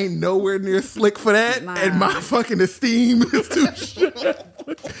mouth. I ain't nowhere near slick for that. Nah. And my fucking esteem is too short.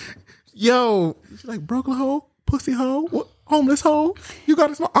 Yo, she's like, broke hoe, pussy hoe, what, homeless hoe. You got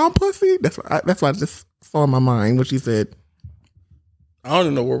to smell. I'm pussy. That's what I just saw in my mind when she said. I don't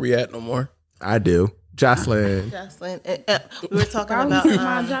even know where we at no more. I do. Jocelyn. We were talking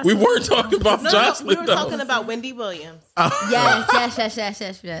about. We weren't talking about Jocelyn. We were talking about Wendy Williams. Yes.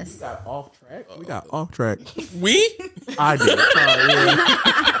 We got off track. We? I did.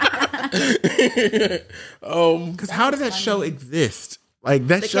 Because how does that show exist? Like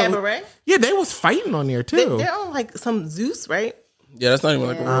that The show. Cabaret? Yeah, they was fighting on there too. They're on like some Zeus, right? Yeah, that's not even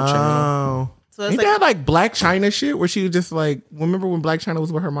like a real channel. Oh. So it's Ain't that like Black China shit where she was just like, remember when Black China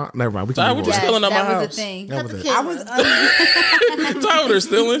was with her mom? Never mind. We Ty, can what move you on. stealing at my that was house? a thing. That was it. I was Ty, they're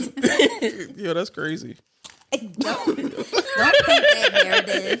stealing. Yeah, that's crazy. don't paint that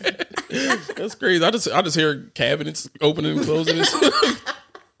narrative. That's crazy. I just hear cabinets opening and closing.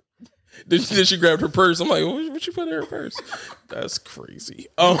 Then she grabbed her purse. I'm like, what you put in her purse? That's crazy.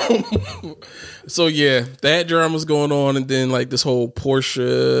 So yeah, that drama's going on, and then like this whole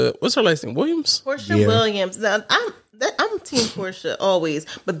Portia. What's her last name? Williams. Portia Yeah. Williams. Now, I'm team Portia always,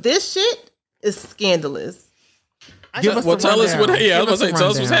 but this shit is scandalous. Give us Well, the tell us what. rundown. Yeah, I Give was us gonna the say, tell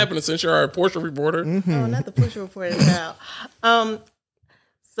us what's rundown. happening since you're our Portia reporter. Oh, not the Portia report now.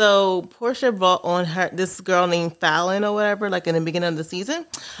 So Portia brought on this girl named Fallon or whatever, like in the beginning of the season.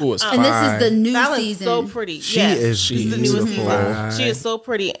 Who was And this is the new Fallon's season. so pretty. She Yes, is she's the newest beautiful. season. She is so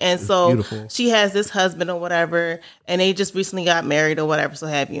pretty, and so beautiful. she has this husband or whatever, and they just recently got married or whatever. So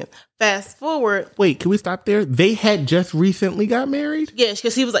have you? Fast forward, Wait, can we stop there? They had just recently got married? yeah,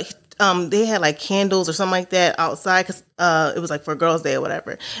 because he was like, they had like candles or something like that outside because it was like for Girls' Day or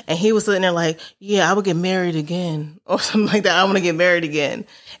whatever, and he was sitting there like, yeah, I would get married again or something like that. I want to get married again,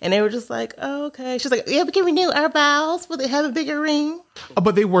 and they were just like, oh, okay. She's like, yeah, we can renew our vows. Will they have a bigger ring?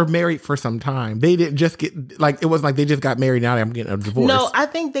 But they were married for some time. They didn't just get, like, it wasn't like they just got married. Now I'm getting a divorce. No, I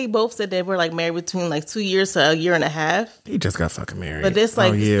think they both said they were like married between like 2 years to a year and a half. They just got fucking married. But this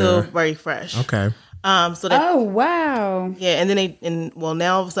like Oh, yeah. still very fresh. Okay. So they, Oh wow! yeah, and then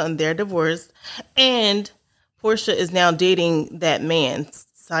now all of a sudden they're divorced, and Portia is now dating that man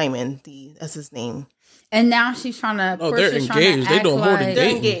Simon. That's his name. And now she's trying to. Oh, they're Portia's trying to engaged. They act doing more than like- They're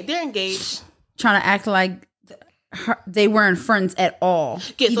dating. engaged. They're engaged. Trying to act like they weren't friends at all,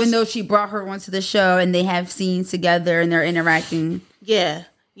 Yeah, so even though she brought her onto the show and they have scenes together and they're interacting. Yeah,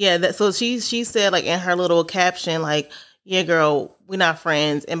 yeah. So she said like in her little caption like, yeah, girl, we're not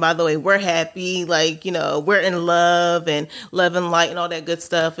friends. And by the way, we're happy. Like, you know, we're in love and light and all that good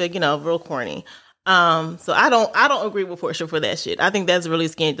stuff. You know, real corny. So I don't agree with Portia for that shit. I think that's really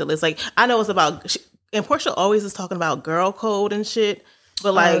scandalous. Like, I know it's about, and Portia always is talking about girl code and shit.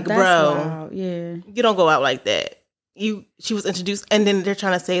 But like, that's bro, wild. Yeah. you don't go out like that. She was introduced, and then they're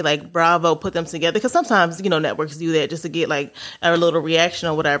trying to say like Bravo put them together because sometimes networks do that just to get like a little reaction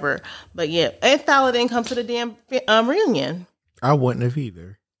or whatever. But yeah, and Fallon didn't come to the damn reunion. I wouldn't have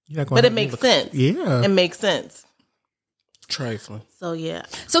either. You're not gonna But it have me makes look- sense. Yeah. It makes sense. Trifling. So yeah,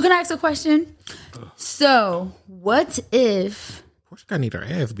 So can I ask a question? So what if Portia gotta need her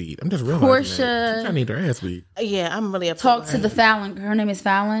ass beat. I'm just realizing Portia- that. She gotta need her ass beat. yeah, I'm really upset. talk with to her. the Fallon? Her name is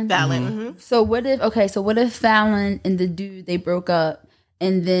Fallon. Fallon. So what if Fallon and the dude they broke up,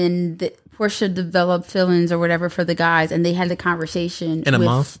 and then Portia developed feelings or whatever for the guys, and they had the conversation In a with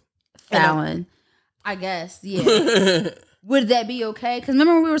month? Fallon. I guess, yeah. Would that be okay? Because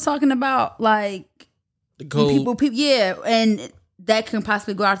remember we were talking about like The code. people, yeah, and that can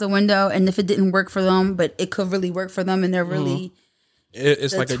possibly go out the window. And if it didn't work for them, but it could really work for them, and they're really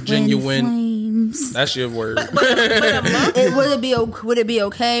It's the like a twin genuine. flames. That's your word. But a month. Would it be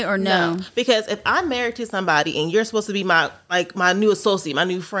okay or no? No, because if I'm married to somebody and you're supposed to be my new associate, my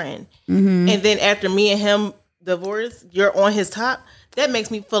new friend, Mm-hmm. and then after me and him divorce, you're on his top. That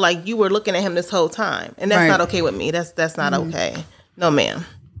makes me feel like you were looking at him this whole time, and that's Right. not okay with me. That's not okay. No, ma'am.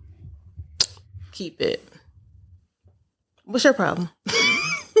 Keep it. What's your problem?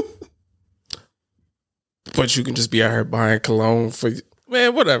 But you can just be out here buying cologne for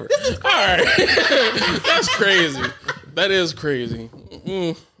man, whatever. All right, that's crazy. That is crazy.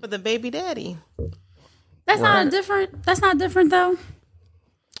 For the baby daddy. That's not different though.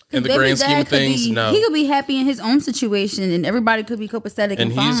 In the Baby grand scheme dad of could things, be- no. he could be happy in his own situation, and everybody could be copacetic and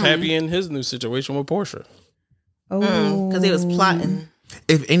And he's fine. happy in his new situation with Portia. Oh, Because he was plotting.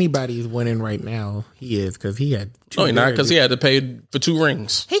 If anybody's winning right now, he is because he had two. No, he not marriages. because he had to pay for 2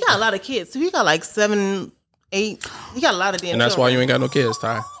 rings, He got a lot of kids. So he got like 7, 8. He got a lot of damn and that's why you children. ain't got no kids,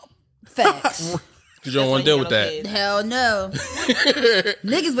 Ty. facts. Because you don't want to deal with that. Kids. Hell no.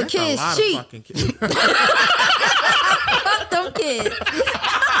 Niggas with A kids lot of cheat. fucking kids. Fuck them kids.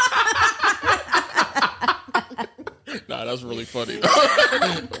 Nah, that's really funny.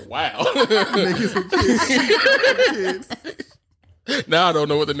 Wow. Now I don't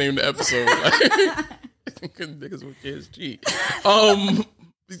know what to name the episode. Niggas with kids cheat.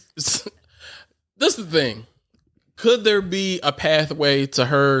 This is the thing. Could there be a pathway to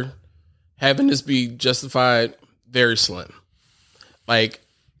her having this be justified? Very slim. Like,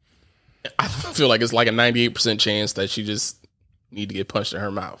 I feel like it's like a 98% chance that she just need to get punched in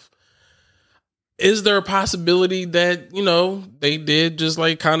her mouth. is there a possibility that, you know, they did just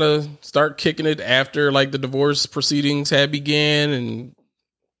like kind of start kicking it after like the divorce proceedings had began and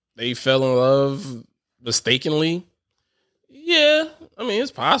they fell in love mistakenly? Yeah, I mean,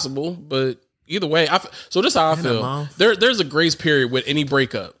 it's possible, but either way, so this is how I feel. There's a grace period with any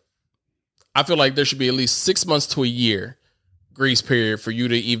breakup. I feel like there should be at least 6 months to a year grace period for you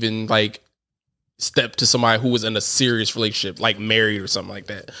to even like step to somebody who was in a serious relationship, like married or something like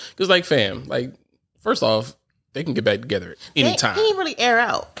that. Because like, fam, like, first off, they can get back together anytime. He didn't really air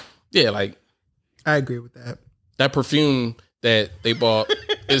out. Yeah, like, I agree with that. That perfume that they bought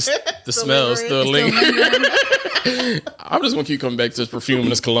is the smell still lingering. I'm just gonna keep coming back to this perfume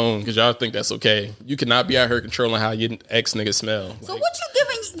and this cologne because y'all think that's okay. You cannot be out here controlling how your ex nigga smell. So what you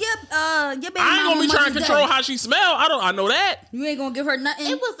giving your baby? I ain't gonna be trying to control how she smell. I know that. You ain't gonna give her nothing.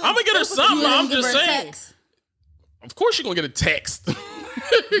 I'm gonna get her something. I'm just saying. Of course you're gonna get a text.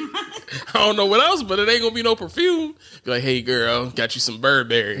 I don't know what else, but it ain't gonna be no perfume. Be like, hey girl, got you some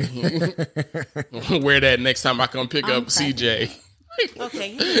Burberry. Wear that next time I come pick up CJ.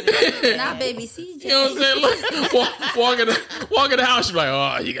 Okay, not baby CJ. You know what I'm saying? Look, walk in the house, you're like,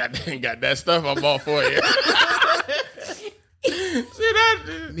 oh, you got that stuff I bought for you. See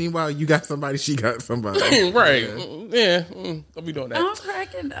that? Meanwhile, you got somebody, she got somebody. Right? Yeah. Don't be doing that. I'm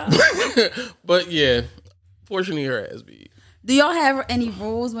cracking up. But yeah, fortunately, her ass beat. Do y'all have any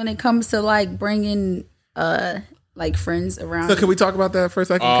rules when it comes to like bringing like friends around? So can we talk about that for a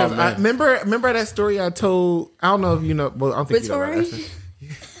second? Because I remember that story I told. I don't know if you know. Well, I don't think you know about that.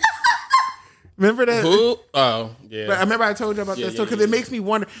 Remember that? Who? Oh, yeah. But I remember I told you about that. So because it makes me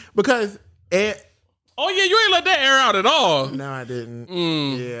wonder because. Oh yeah, you ain't let that air out at all. No, I didn't.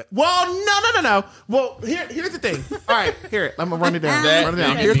 Yeah. Well, no. Well, here's the thing. All right, here. I'm gonna run it down. And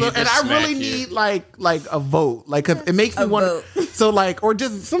I really need like a vote, like cause it makes me wonder. So like, or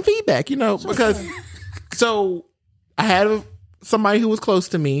just some feedback, you know, because so I had somebody who was close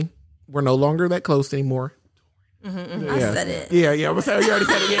to me. We're no longer that close anymore. Mm-hmm. Yeah. I said it. Yeah. You already said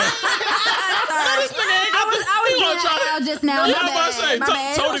it. Yeah. Just now.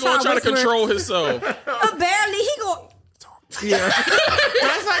 Tony gonna try to control himself. Barely, he go. Yeah,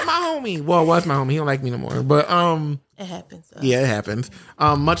 that's like my homie. Well, it was my homie. He don't like me no more. But it happens. Though. Yeah, it happens.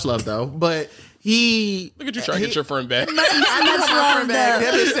 Much love though. But he look at you trying to get your friend back. Much love back.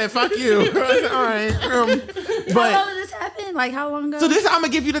 That bitch said, "Fuck you." All right. But how long did this happen? Like how long ago? So this, I'm gonna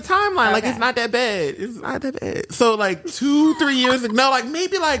give you the timeline. Okay. Like it's not that bad. It's not that bad. So like 2-3 years ago, no, like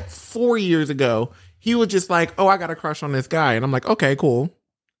maybe like 4 years ago. He was just like, oh, I got a crush on this guy. And I'm like, okay, cool.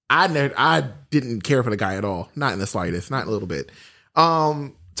 I didn't care for the guy at all. Not in the slightest. Not a little bit.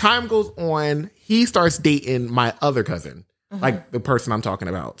 Time goes on. He starts dating my other cousin. Mm-hmm. Like the person I'm talking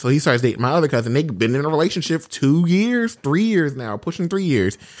about. So he starts dating my other cousin. They've been in a relationship 2 years, 3 years now, pushing 3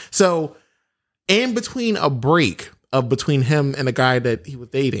 years. So in between a break of between him and the guy that he was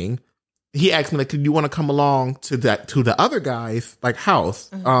dating, he asked me, like, could you want to come along to the other guy's like house?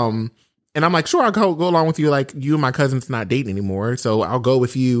 Mm-hmm. And I'm like, sure, I'll go along with you. Like, you and my cousin's not dating anymore. So I'll go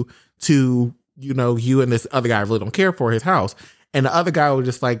with you to, you know, you and this other guy I really don't care for his house. And the other guy was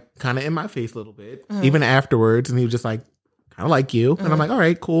just like kind of in my face a little bit, even afterwards. And he was just like, kind of like you. And I'm like, all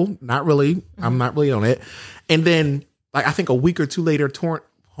right, cool. Not really. I'm not really on it. And then like, I think a week or two later,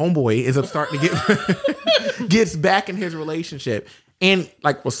 homeboy is up starting to gets back in his relationship and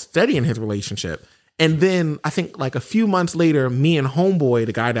like was studying his relationship. And then I think like a few months later, me and homeboy,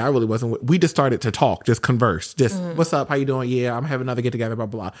 the guy that I really wasn't with, we just started to talk, just converse. Just, what's up? How you doing? Yeah, I'm having another get together, blah,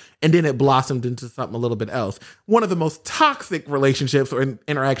 blah, blah. And then it blossomed into something a little bit else. One of the most toxic relationships or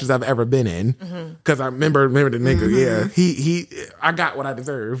interactions I've ever been in. Because I remember the nigga, yeah. I got what I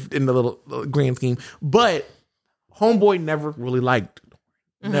deserved in the little grand scheme. But homeboy never really liked,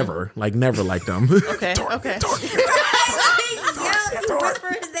 never liked him. Okay.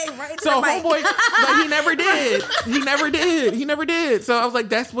 So homeboy, but he never did. So I was like,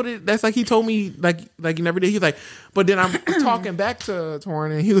 that's like he told me like he never did. He's like, but then I'm talking back to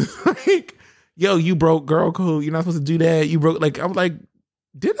Torrin and he was like, yo, you broke girl code. You're not supposed to do that. You broke, like, I'm like,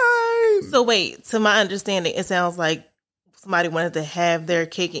 did I? So wait, to my understanding, it sounds like somebody wanted to have their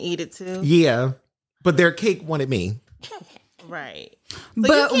cake and eat it too. Yeah, but their cake wanted me. Right. So but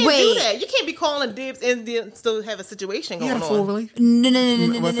you can't wait, do that. You can't be calling dibs and then still have a situation going on. No.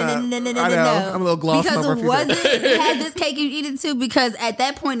 I'm a little glossed over. Because had this cake and eat it too? Because at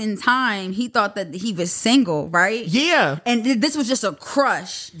that point in time, he thought that he was single, right? Yeah. And this was just a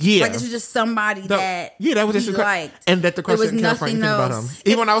crush. Yeah. Like this was just somebody that was just he liked. And that the crush didn't care for anything about him.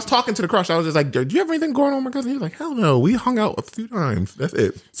 Even when I was talking to the crush, I was just like, do you have anything going on with my cousin? He was like, hell no. We hung out a few times. That's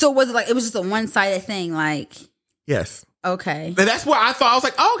it. So was it like, it was just a one-sided thing? Like, yes. Okay. And that's where I thought, I was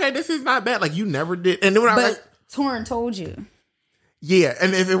like, oh, okay, this is not bad. Like, you never did. And then when I was like, Torrin told you. yeah.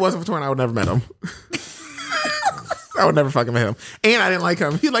 And if it wasn't for Torrin, I would never met him. I would never fucking met him. And I didn't like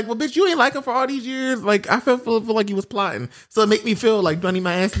him. He's like, well, bitch, you ain't like him for all these years. Like, I feel like he was plotting. So it make me feel like, do I need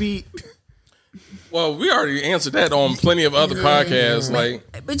my ass beat? Well, we already answered that on plenty of other podcasts.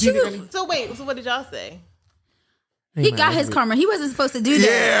 Like, but you. So wait, so what did y'all say? He got his karma. He wasn't supposed to do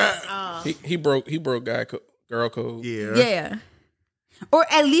that. Yeah. he broke girl code. Yeah. Yeah. Or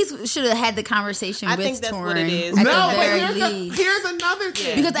at least should have had the conversation I with think that's Torrin. what it is. At No, the but very least. here's another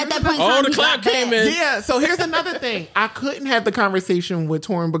thing. Because at that point in Oh, time, the he clap got came back. in. Yeah, so here's another thing. I couldn't have the conversation with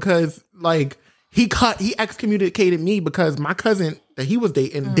Torrin because, like, he excommunicated me because my cousin that he was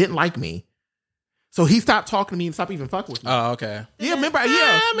dating didn't like me. So he stopped talking to me and stopped even fucking with me. Oh, okay. Yeah, remember? Yeah.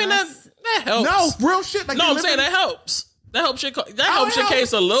 I mean, that helps. No, real shit. Like, No, I'm saying that helps. That helps your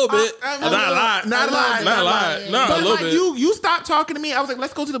case a little bit. Not a lot. Not a lot. Not a lot. No, a But little like bit. you stopped talking to me. I was like,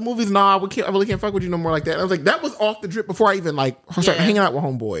 let's go to the movies. Nah, I really can't fuck with you no more like that. And I was like, that was off the drip before I even like started hanging out with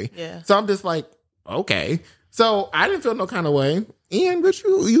homeboy. Yeah. So I'm just like, okay. So I didn't feel no kind of way. And but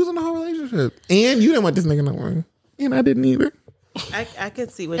you was in the whole relationship. And you didn't want this nigga no more. And I didn't either. I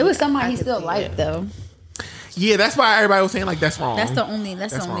could see what It was somebody he still liked, though. Yeah, that's why everybody was saying like that's wrong. That's the only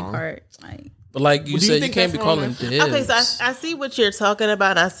wrong. part. Like, But like you do you said, you think can't be that's wrong, calling man? dibs. Okay, so I see what you're talking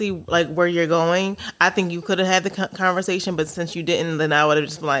about. And I see like where you're going. I think you could have had the conversation, but since you didn't, then I would have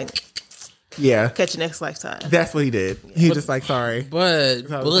just been like, yeah. catch you next lifetime. That's what he did. He was just like, sorry.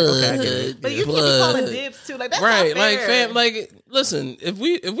 But I was like, okay, I get it. But you can't be calling dibs too. Like that's right, not like fair. fam, like listen, if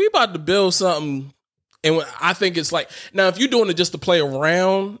we about to build something, and I think it's like now if you're doing it just to play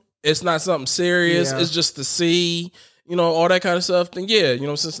around, it's not something serious. Yeah. It's just to see, all that kind of stuff. Then yeah,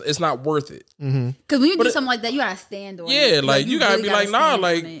 it's not worth it. because when you do something like that, you gotta stand on it. Yeah, like you gotta be like, nah, stand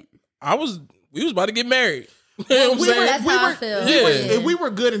like on it. we was about to get married. You know what I'm saying? That's how I feel. Yeah. We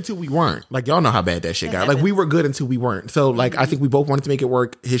were good until we weren't. Like, y'all know how bad that shit got. Like, we were good until we weren't. So, like, I think we both wanted to make it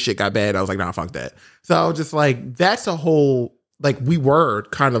work. His shit got bad. I was like, nah, fuck that. So, I was just like, that's a whole, like, we were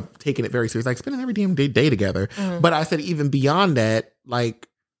kind of taking it very serious. Like, spending every damn day together. But I said, even beyond that, like,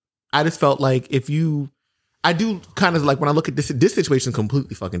 I just felt like I do kind of like, when I look at this situation is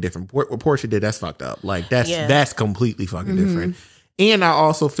completely fucking different. What Portia did, that's fucked up. Like, that's completely fucking different. And I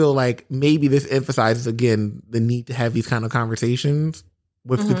also feel like maybe this emphasizes, again, the need to have these kind of conversations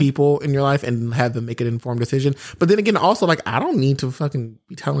with the people in your life and have them make an informed decision. But then again, also, like, I don't need to fucking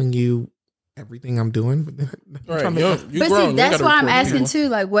be telling you everything I'm doing. Right. You But grown. see, You that's gotta why I'm report asking anyway. too.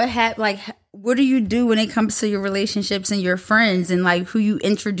 Like, what do you do when it comes to your relationships and your friends and like who you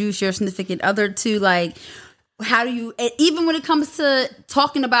introduce your significant other to? Like, how do you, even when it comes to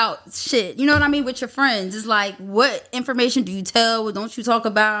talking about shit, you know what I mean, with your friends? It's like, what information do you tell? What don't you talk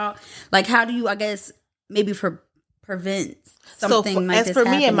about? Like, how do you, I guess, maybe prevent something like as this for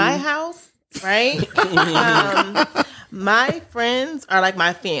me in my happening? house, right? My friends are like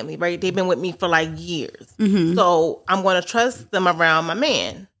my family, right? They've been with me for like years. So I'm going to trust them around my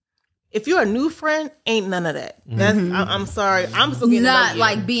man. If you're a new friend, ain't none of that. That's I'm sorry. I'm still getting to know Not you.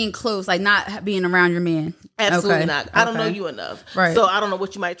 like being close, like not being around your man. Absolutely Okay. not. I don't know Okay. you enough. Right. So I don't know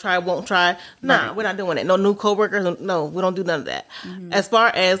what you might try, won't try. Nah, we're not doing it. No new coworkers. No, we don't do none of that. As far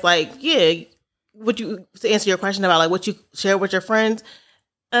as like, to answer your question about like what you share with your friends,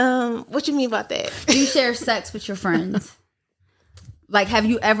 what you mean about that? Do you share sex with your friends? Like, have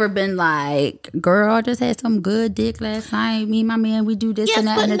you ever been like, girl, I just had some good dick last night. Me and my man, we do this Yes, and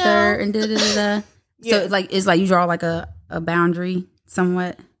that but and the no. third and da da da da. Yeah. So it's like you draw like a boundary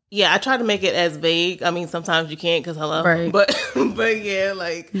somewhat. Yeah, I try to make it as vague. I mean, sometimes you can't because hello. Right. But yeah,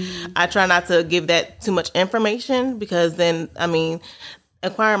 like I try not to give that too much information because then, I mean,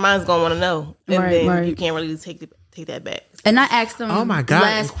 inquiring minds gonna want to know, and then you can't really take that back. And I asked them. Oh my God.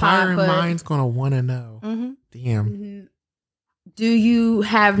 last Inquiring pod, but mind's going to want to know. Damn. do you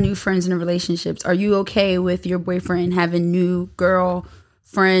have new friends in relationships? Are you okay with your boyfriend having new girl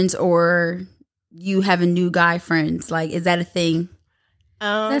friends or you having new guy friends? Like, is that a thing?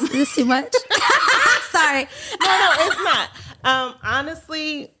 That's too much. Sorry. No, it's not.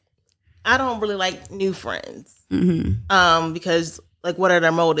 Honestly, I don't really like new friends. Because like, what are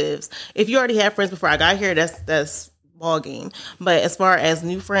their motives? If you already had friends before I got here, that's ball game. But as far as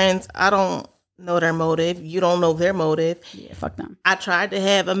new friends, I don't know their motive. You don't know their motive. Yeah, fuck them. I tried to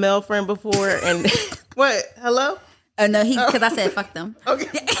have a male friend before, and what? Hello? Oh no, because I said fuck them. Okay.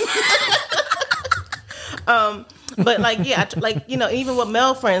 But like, yeah, like, even with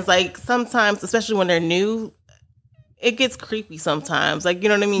male friends, like sometimes, especially when they're new, it gets creepy sometimes. Like, you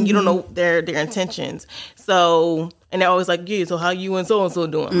know what I mean? You don't know their intentions. So And they're always like, yeah, so how you and so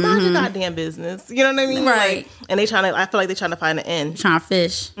doing? Mind your goddamn business. You know what I mean? Right. Like, and I feel like they're trying to find an end. Trying to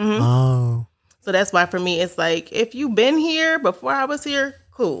fish. Mm-hmm. Oh. So that's why for me, it's like, if you've been here before I was here,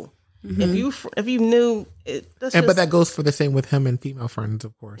 cool. If you knew it, but that goes for the same with him and female friends,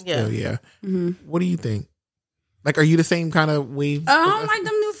 of course. Yeah. Yeah. What do you think? Like, are you the same kind of wave? I don't like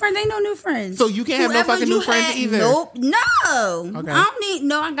them new friends. They no new friends. So you can't have no fucking new friends either. Nope. No. Okay. I don't need.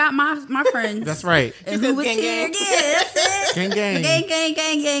 No, I got my friends. That's right. And who was gang, here? gang. Yeah, that's it. Gang,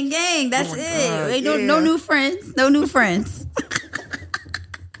 gang. Gang. That's it. God, Ain't no new friends. No new friends.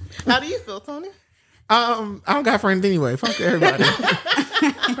 How do you feel, Tony? I don't got friends anyway. Fuck everybody.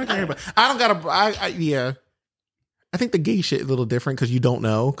 Fuck everybody. I don't got a. Yeah. I think the gay shit is a little different because you don't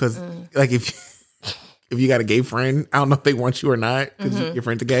know. Because like if you got a gay friend, I don't know if they want you or not because your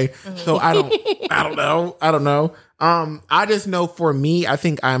friends are gay. So I don't know. I just know for me, I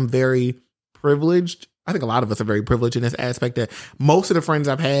think I'm very privileged. I think a lot of us are very privileged in this aspect that most of the friends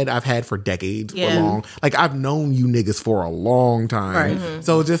I've had for decades or long. Like I've known you niggas for a long time. Right.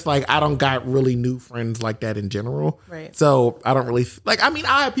 So just like I don't got really new friends like that in general. Right. So I don't really like. I mean,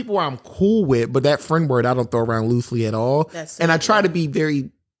 I have people where I'm cool with, but that friend word I don't throw around loosely at all. And I try to be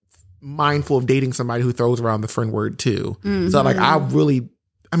very mindful of dating somebody who throws around the friend word too. So like I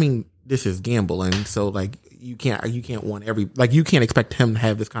mean, this is gambling. So like. You can't want you can't expect him to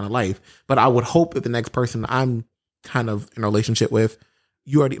have this kind of life. But I would hope that the next person I'm kind of in a relationship with,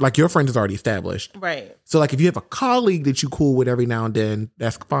 you already like your friend is already established. Right. So like if you have a colleague that you cool with every now and then,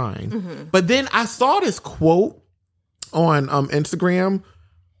 that's fine. But then I saw this quote on Instagram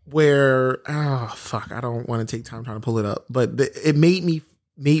where I don't want to take time trying to pull it up, but it really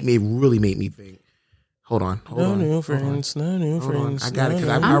made me think. Hold on. No new friends. I got it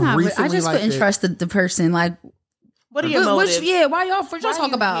because I just couldn't trust the person. Like, what are your motives? Why y'all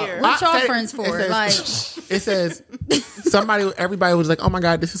talk about? Here? What y'all friends for? It says everybody was like, oh my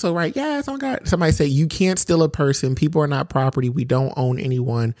God, this is so right. Yes, oh my God. Somebody say, you can't steal a person. People are not property. We don't own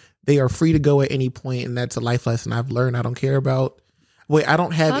anyone. They are free to go at any point, and that's a life lesson I've learned I don't care about. Wait, I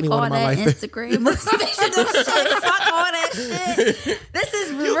don't have anyone in my life. Instagram motivational shit. Fuck all that shit. This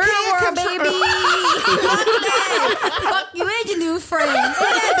is real world, baby. Fuck that. Fuck you and your new friends. And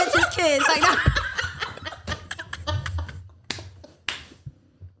that bitch's kids. Like,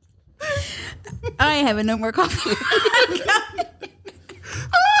 I ain't having no more coffee.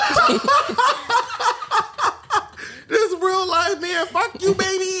 This real life, man. Fuck you,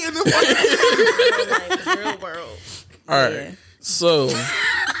 baby. And then Real world. All right. Yeah. So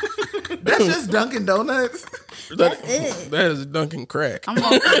that's just Dunkin' Donuts. That's it. That is Dunkin' crack.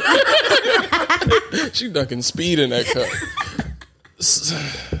 She Dunkin' speed in that cup.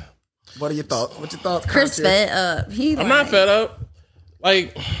 What are your thoughts? What's your thoughts? Chris fed up. I'm not fed up.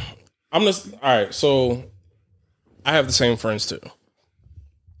 Like I'm just all right. So I have the same friends too.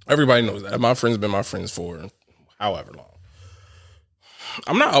 Everybody knows that. My friends been my friends for however long.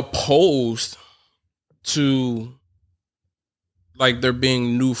 I'm not opposed to like there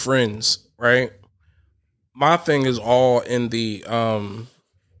being new friends, right? My thing is all in the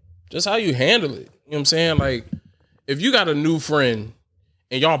just how you handle it. You know what I'm saying? Like if you got a new friend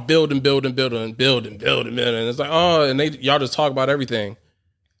and y'all building, it's like, oh, and y'all just talk about everything.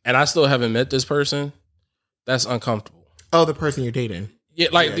 And I still haven't met this person, that's uncomfortable. Oh, the person you're dating. Yeah,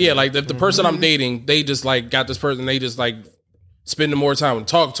 like like the person I'm dating, they just like got this person, they just like spending more time and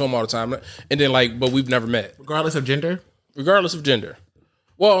talk to them all the time. And then like, but we've never met. Regardless of gender? Regardless of gender.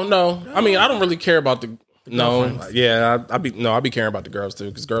 Well, no. I mean, I don't really care about the yeah, I be caring about the girls too,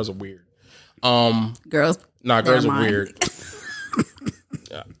 because girls are weird. Girls are weird.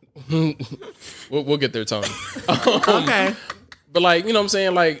 We'll get there, Tony. Okay. But like, you know what I'm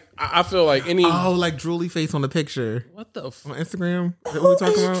saying? Like, I feel like any like drooly face on the picture. What the on Instagram? Is that what we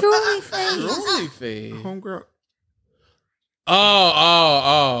talking about? Drooly face. Drooly face. Homegirl.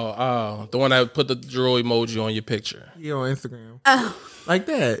 Oh. The one that put the drool emoji on your picture. Yeah, on Instagram. Oh. Like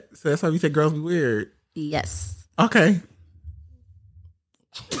that. So that's how you say girls be weird. Yes. Okay.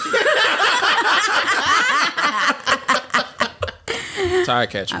 Tire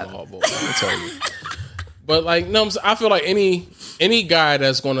catching ball, boy. I tell you. But like, no, I feel like any guy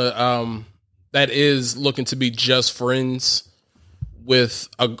that's gonna that is looking to be just friends with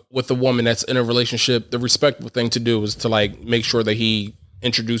a woman that's in a relationship, the respectful thing to do is to like make sure that he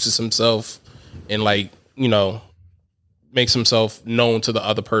introduces himself and like, you know, makes himself known to the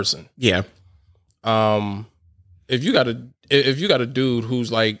other person. Yeah. If you got a dude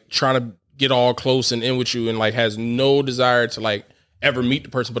who's like trying to get all close and in with you and like has no desire to like ever meet the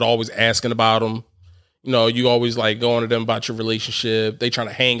person but always asking about them, you know, you always like going to them about your relationship. They trying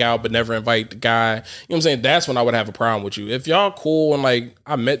to hang out but never invite the guy. You know what I'm saying? That's when I would have a problem with you. If y'all cool and like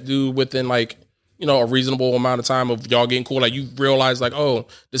I met dude within like, you know, a reasonable amount of time of y'all getting cool, like you realize like, oh,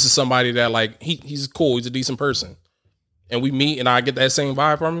 this is somebody that like he's cool, he's a decent person, and we meet and I get that same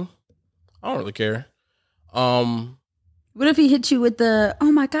vibe from him, I don't really care. What if he hit you with the,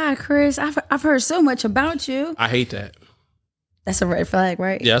 oh my God, Chris, I've heard so much about you. I hate that. That's a red flag,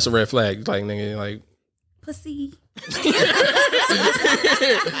 right? Yeah, that's a red flag. Like, nigga, like pussy.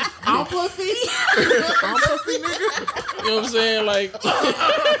 I'm pussy. I'm pussy, nigga. You know what I'm saying? Like,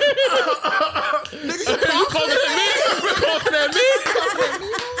 Nigga, you coughing at me? You coughing at me?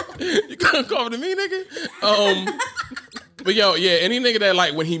 You coughing at me, nigga? But yo, yeah, any nigga that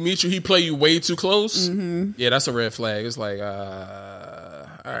like when he meets you, he play you way too close. Mm-hmm. Yeah, that's a red flag. It's like, all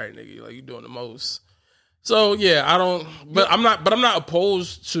right, nigga, like you doing the most. So yeah, I'm not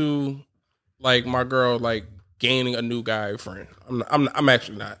opposed to like my girl like gaining a new guy friend. I'm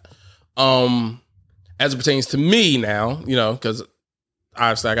actually not. As it pertains to me now, you know, because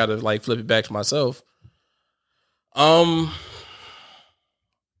obviously I got to like flip it back to myself.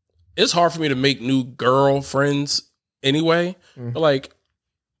 It's hard for me to make new girlfriends anyway, but like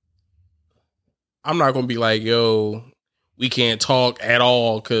I'm not gonna be like, yo, we can't talk at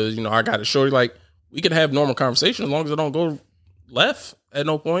all because you know I got a shorty. Like we could have normal conversation as long as it don't go left at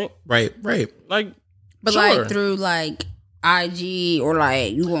no point. Right. Like, but sure. like through like IG or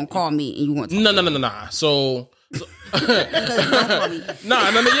like you gonna call me and you want to no. So nah,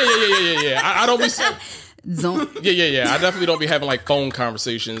 yeah. I don't be. Yeah. I definitely don't be having like phone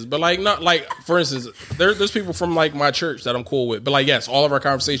conversations, but like not like for instance, there's people from like my church that I'm cool with, but like yes, all of our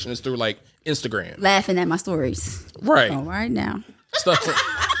conversation is through like Instagram, laughing at my stories. Right. All right now. Stuff.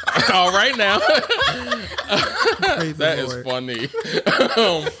 All right now. That is funny. You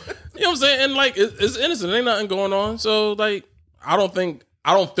know what I'm saying? And like it's innocent. Ain't nothing going on. So like I don't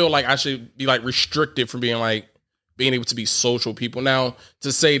feel like I should be like restricted from being able to be social people. Now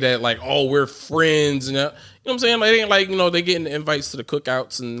to say that like, oh, we're friends and you know what I'm saying? Like, it ain't like, you know, they getting invites to the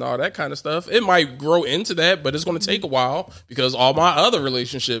cookouts and all that kind of stuff. It might grow into that, but it's going to take a while because all my other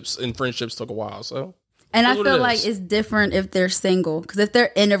relationships and friendships took a while. So. And I feel like it's different if they're single. Because if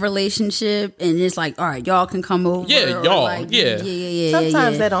they're in a relationship and it's like, all right, y'all can come over. Yeah, y'all. Like, yeah.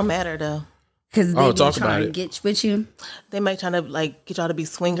 Sometimes that don't matter though. Because they be trying to get with you. They might try to like get y'all to be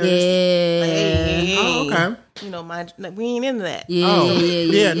swingers. Yeah. Like, hey, oh, okay. You know, we ain't into that.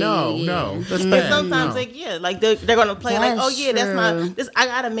 Yeah. No. That's But sometimes like they're gonna play like, oh yeah, that's my this. I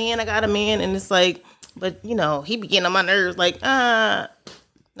got a man, and it's like, but you know, he be getting on my nerves. Like, no,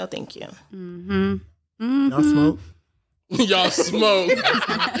 thank you. Mm-hmm. Y'all smoke? Y'all smoke. Yo.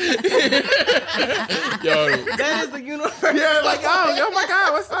 That is the universe. Yeah, like, oh my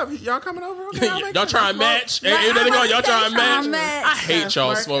God, what's up? Y'all coming over? Okay, y'all trying to match? Hey, there they go. Y'all trying to match? I hate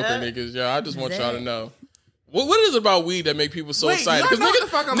y'all smoker up. niggas, yo. I just want y'all to know. What is it about weed that make people so excited? Because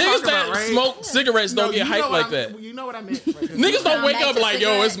niggas that right? smoke cigarettes don't get hyped like that. You know what I meant. Right? Niggas don't wake up like,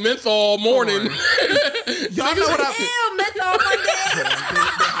 yo, it's menthol morning. Y'all know what I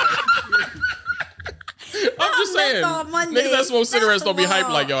I'm just saying, niggas that smoke cigarettes don't be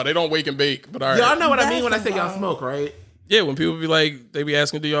hyped like y'all. They don't wake and bake. But all right. Y'all know what I mean when I say y'all smoke, right? Yeah, when people be like, they be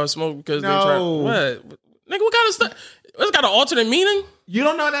asking, do y'all smoke? Because they try. What? Nigga, what kind of stuff? It's got an alternate meaning? You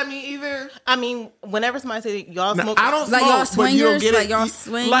don't know what that mean either? I mean, whenever somebody say y'all smoke. I don't like smoke, y'all swingers, but you don't get like it. y'all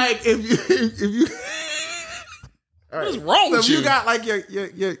swing. Like if you What's wrong with you? you? Got like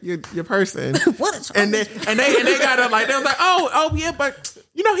your person. What is and they got to like, they was like, oh yeah, but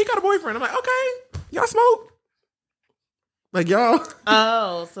you know, he got a boyfriend. I'm like, okay, y'all smoke? Like y'all,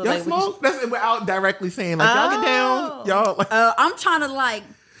 so y'all like smoke? That's without directly saying like y'all get down, y'all. Like, I'm trying to like.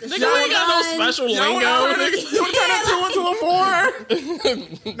 Nigga, we ain't got no special lingo. You turn a 2 into a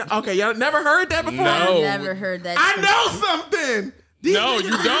 4. Okay, y'all never heard that before. No. I've never heard that. I know something. No, you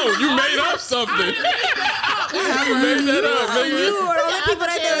don't. You made up something. You made that up, nigga. You are the only people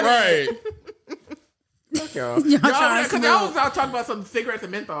that do that. Right. Y'all because y'all was out talking about some cigarettes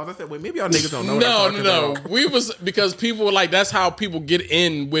and menthols. I said, wait, maybe y'all niggas don't know. No. We was because people were like, that's how people get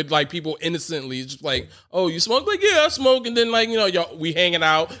in with like people innocently. It's just like, oh, you smoke? Like, yeah, I smoke. And then like, you know, y'all we hanging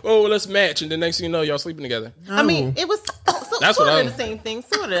out. Oh, let's match. And then next thing you know, y'all sleeping together. I mean, it was That's sort what of the same thing.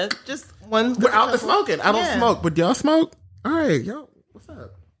 Sort of just one. Without the smoking, I don't smoke, but y'all smoke. All right, yo, what's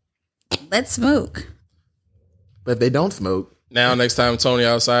up? Let's smoke. But if they don't smoke. Now, next time Tony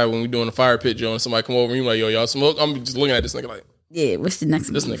outside when we doing the fire pit, Joe, and somebody come over and you like, yo, y'all smoke? I'm just looking at this nigga like, yeah, what's the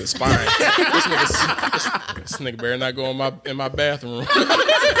next this nigga's spine. this nigga better not go in my bathroom.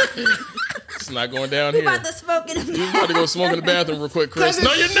 This not going down We here. about to smoke in the You about to go smoke in the bathroom real quick, Chris.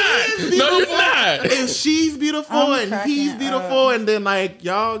 No, you're not. No, you're not. If she's beautiful and he's beautiful, and then like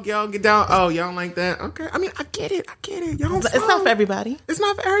y'all get down. Oh, y'all don't like that? Okay. I mean, I get it. Y'all It's not for everybody. It's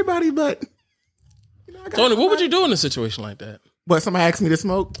not for everybody, but Tony, what would you do in a situation like that? What? Somebody asked me to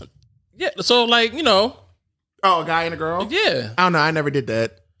smoke? Yeah, so like, Oh, a guy and a girl? yeah. I don't know. I never did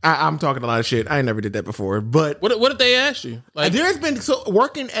that. I'm talking a lot of shit. I never did that before. But What if they asked you? Like, there's been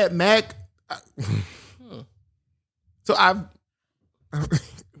working at Mac. So I've.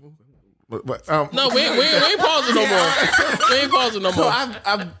 no, we ain't pausing no more. We ain't pausing no So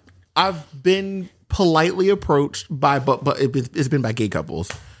more. I've been politely approached by but it's been by gay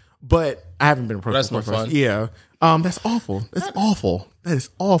couples, but I haven't been approached. That's no before. fun. Yeah. That's awful. That's awful. That is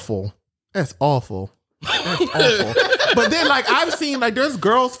awful. That's awful. That's awful. But then like I've seen like there's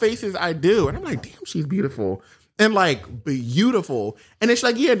girls' faces I do, and I'm like, damn, she's beautiful. And like beautiful. And it's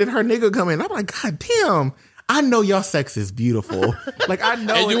like, yeah, then her nigga come in. I'm like, God damn. I know y'all sex is beautiful. Like I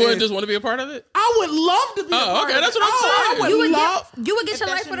know. And you it wouldn't is. just want to be a part of it? I would love to be. Oh, a part okay, of that's it. what I'm saying. I would You would get your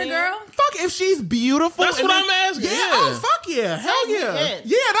life that's with a your girl? man. Fuck if she's beautiful. That's and what then- I'm asking, yeah. Oh, fuck yeah. Hell yeah. Yes.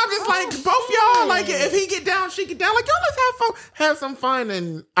 Yeah, and I'm just like, both y'all, like, if he get down, she get down. Like, y'all, let's have some fun.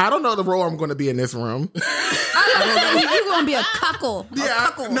 And I don't know the role I'm going to be in this room. You're going to be a cuckle. Yeah,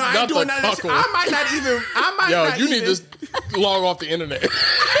 A cuckle. no, I Not ain't doing the none of that shit. cuckle. I might not even, Yo, you need to just log off the internet.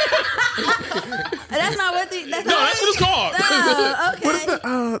 That's not what No, that's what it's called. Oh, okay. What is the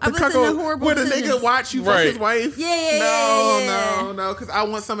I'm listening to cuckold horrible where the decisions. nigga watch you fuck Right. his wife? Yeah. No, because I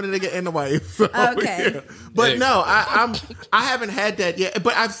want some of the nigga and the wife. So, Okay. yeah. But Yeah. no, I haven't had that yet.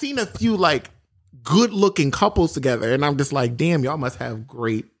 But I've seen a few like good looking couples together, and I'm just like, damn, y'all must have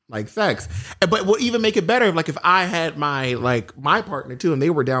great like sex. But what even make it better, like if I had my partner too, and they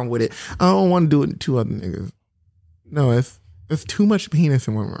were down with it, I don't want to do it with two other niggas. No, it's too much penis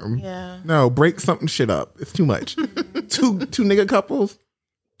in one room. Yeah. No, break something shit up. It's too much. two nigga couples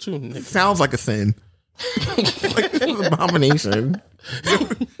Two niggas. sounds like a sin. Like it's an abomination.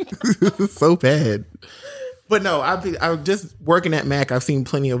 It's so bad. But no, I'm just working at Mac. I've seen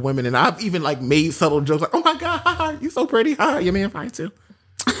plenty of women, and I've even like made subtle jokes like, "Oh my god, haha, you so pretty, haha, your man fine too."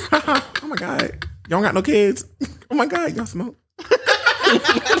 Oh my god, y'all don't got no kids. Oh my god, y'all smoke.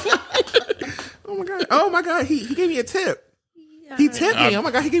 Oh my god, he gave me a tip. He tipped me. Oh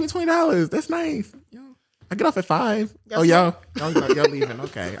my god, he gave me $20. That's nice. I get off at 5. Oh y'all leaving?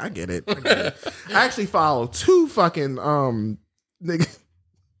 Okay, I get it. I actually follow 2 fucking niggas.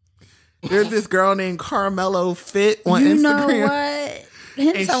 There's this girl named Carmelo Fit on You Instagram. know what?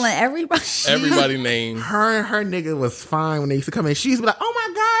 Him And telling everybody. Everybody named. Her and her nigga was fine when they used to come in. She's like, "Oh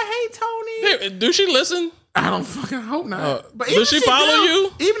my god, hey Tony." Hey, do she listen? I don't fucking hope not. But does even she if follow do, you?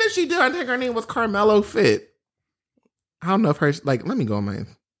 Even if she did, I think her name was Carmelo Fit. I don't know if her let me go on my.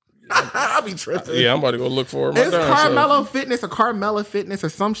 I'll be tripping. Yeah, I'm about to go look for her. It's Carmelo Fitness or Carmella Fitness or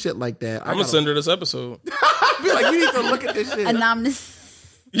some shit like that. I'm gonna send her this episode. I feel like you need to look at this shit. Anonymous.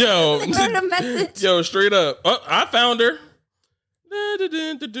 Yo, Heard a message. yo, straight up. Oh, I found her.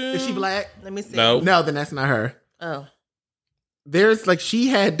 Is she black? Let me see. No. No, then that's not her. Oh. There's she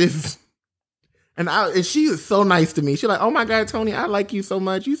had this, and she was so nice to me. She's like, "Oh my god, Tony, I like you so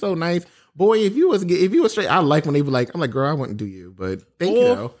much. You so nice, boy. If you was straight, I like when they be like, I'm like, girl, I wouldn't do you, but thank you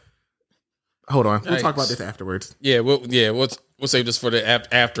though." Hold on, we'll talk about this afterwards. Yeah, we'll save this for the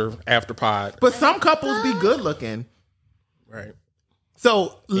after pod. But some couples be good looking. Right.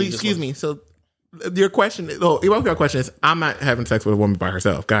 So, just excuse me. So, your question is, I'm not having sex with a woman by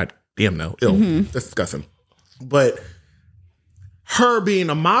herself. God damn, no. Ew. That's disgusting. But her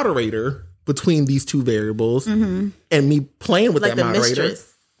being a moderator between these two variables and me playing with Like that the moderator.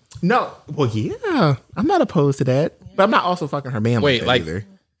 mistress. No. Well, yeah. I'm not opposed to that. But I'm not also fucking her man Wait, like that either.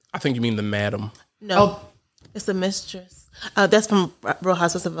 I think you mean the madam. No. Oh. It's the mistress. That's from Real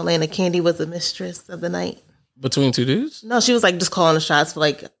Housewives of Atlanta. Candy was the mistress of the night. Between two dudes? No, she was like just calling the shots for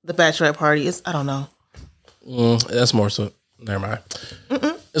like the bachelorette party. I don't know. That's more so. Never mind.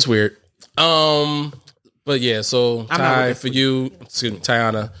 It's weird. But yeah, so Ty, for you, excuse me,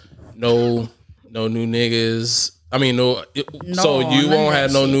 Tiana, no new niggas. I mean, so you none won't of have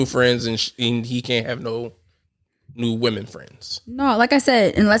that no shit. new friends, and he can't have no new women friends. No, like I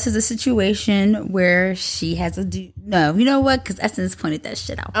said, unless it's a situation where she has a dude. No, you know what? Because Essence pointed that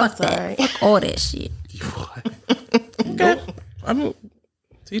shit out. I'm Fuck sorry. that. Fuck all that shit. Okay. I mean,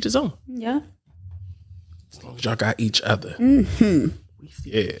 to each his own. Yeah. As long as y'all got each other.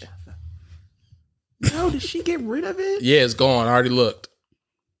 Yeah. No, did she get rid of it? Yeah, it's gone. I already looked.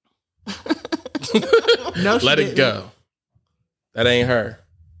 No, she Let it didn't. go. That ain't her.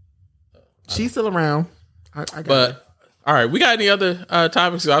 She's still around. I got But it. All right, we got any other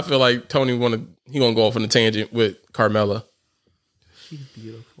topics? I feel like Tony gonna go off on a tangent with Carmela. She's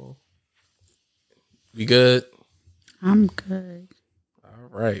beautiful. We good? I'm good. All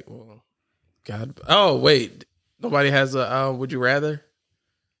right. Well, God. Oh wait, nobody has a would you rather?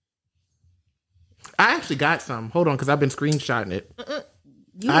 I actually got some. Hold on, because I've been screenshotting it.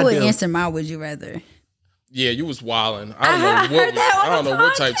 You would answer my would you rather. Yeah, you was wilding. I don't know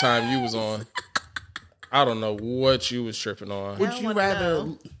what type time you was on. I don't know what you was tripping on. Would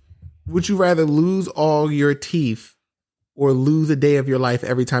you rather lose all your teeth or lose a day of your life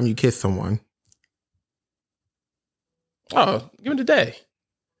every time you kiss someone? Oh, give me the day.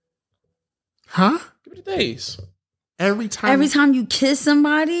 Huh? Give me the days. Every time you kiss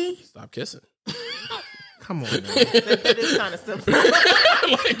somebody? Stop kissing. Come on. That is kind of simple.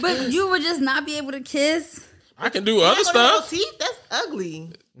 But you would just not be able to kiss? I can do other stuff. Teeth? That's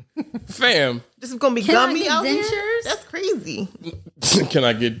ugly. Fam. This is going to be gummy out here? That's crazy. Can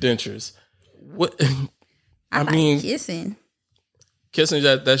I get dentures? What? I mean, kissing. Kissing,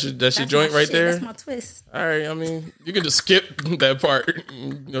 that's your joint right there? That's my twist. All right, I mean, you can just skip that part.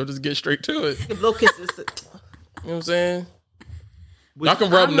 Just get straight to it. Little kisses. You know what I'm saying? Y'all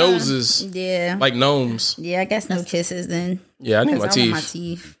can rub noses. Yeah. Like gnomes. Yeah, I guess no kisses then. Yeah, I need my teeth. Want my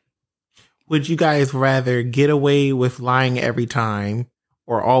teeth. Would you guys rather get away with lying every time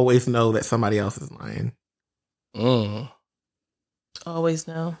or always know that somebody else is lying? Always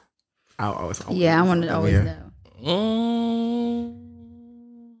know. I'll always yeah, I want to always know.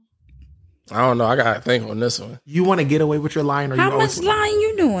 I don't know. I got to think on this one. You want to get away with your lying? Or how much lying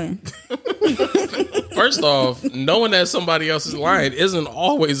you doing? First off, knowing that somebody else is lying isn't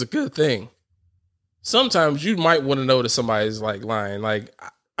always a good thing. Sometimes you might want to know that somebody's like lying. Like,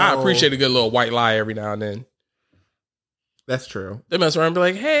 I appreciate a good little white lie every now and then. That's true. They mess around and be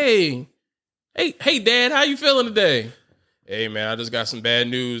like, hey, Dad, how you feeling today? Hey, man, I just got some bad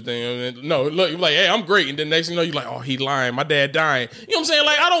news. No, look, you're like, hey, I'm great. And then next thing you know, you're like, oh, he lying. My dad dying. You know what I'm saying?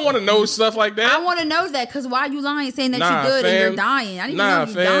 Like, I don't want to know stuff like that. I want to know that because why are you lying saying that you're good and you're dying? I didn't know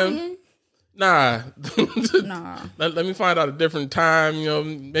you're dying. Nah. Nah. Let me find out a different time. You know,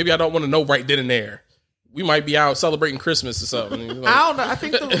 maybe I don't want to know right then and there. We might be out celebrating Christmas or something. Like, I don't know.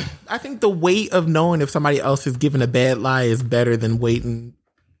 I think the weight of knowing if somebody else is giving a bad lie is better than waiting,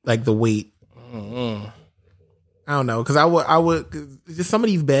 like the wait. Mm-hmm. I don't know, because I would just some of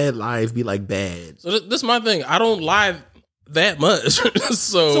these bad lies be like bad. So this is my thing. I don't lie that much.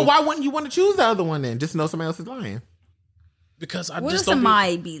 So why wouldn't you want to choose the other one then? Just know somebody else is lying. Because I what just if don't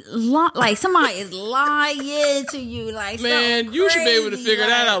somebody like somebody is lying to you, like man, you should be able to figure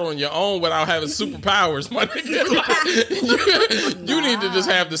that out on your own without having superpowers, my nigga. Like, you need to just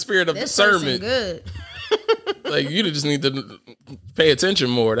have the spirit of discernment. Good. Like you just need to pay attention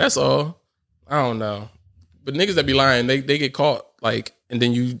more. That's all. I don't know, but niggas that be lying, they get caught. Like, and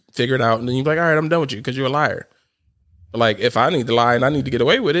then you figure it out, and then you be like, all right, I'm done with you because you're a liar. But like, if I need to lie and I need to get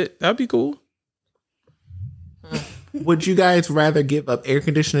away with it, that'd be cool. Would you guys rather give up air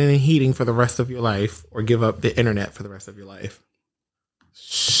conditioning and heating for the rest of your life or give up the internet for the rest of your life?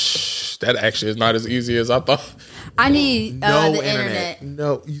 That actually is not as easy as I thought. I need the internet.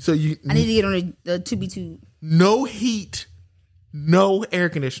 No, I need to get on the 2B2. No heat, no air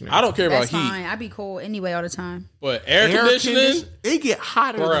conditioning. I don't care about fine. heat. I be cold anyway all the time. But air conditioning, it get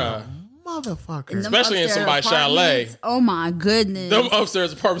hotter than a motherfucker. Especially in somebody's chalet. Oh my goodness. Them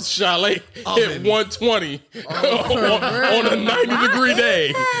upstairs apartments chalet hit 120 on a 90-degree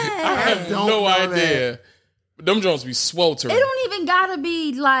day. I have no idea. But them joints be sweltering. It don't even gotta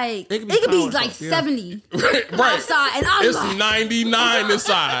be like it could be like 70 right. outside, and I'm it's like 99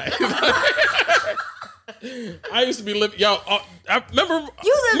 inside. I used to be living, y'all. I remember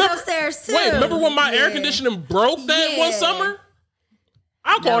you lived upstairs too. Wait, remember when my air conditioning broke that one summer?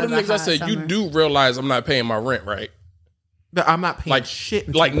 I called them niggas. I said, "You do realize I'm not paying my rent, right? I'm not paying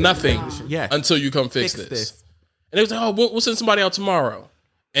shit, like nothing, until you come fix this." And they was like, "Oh, we'll send somebody out tomorrow."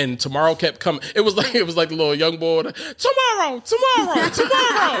 And tomorrow kept coming. It was like the little young boy. Tomorrow. Every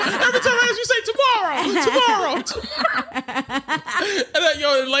time I ask you, say tomorrow.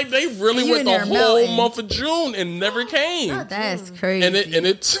 And like they really went the whole month of June and never came. That's crazy. And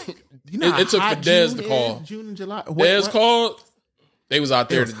it took for Dez to call. June and July. Dez called. They was out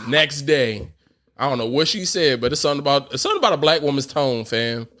there the next day. I don't know what she said, but it's something about a black woman's tone,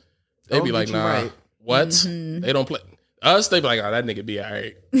 fam. They be like, nah, right. What? Mm-hmm. They don't play. Us, they be like, oh, that nigga be all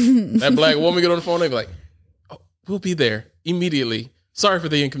right. That black woman get on the phone, they be like, oh, we'll be there immediately. Sorry for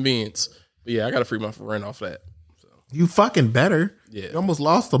the inconvenience. But yeah, I got a free month for rent off that. So. You fucking better. Yeah. You almost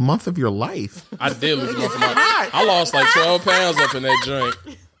lost a month of your life. I did lose a month of my life. I lost like 12 pounds up in that joint.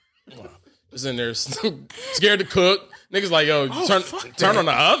 Just in there, scared to cook. Niggas like, yo, turn on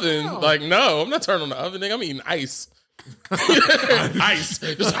the oven. No. Like, no, I'm not turning on the oven, nigga. I'm eating ice. Ice.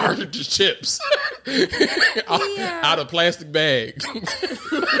 Just hard just chips. Out of plastic bag.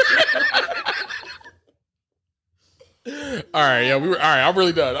 All right, yeah, I'm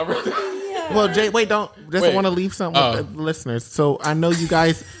really done. Well, Jay, wait, don't. Just want to leave something with the listeners. So I know you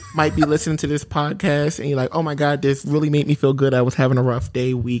guys might be listening to this podcast and you're like, oh my God, this really made me feel good. I was having a rough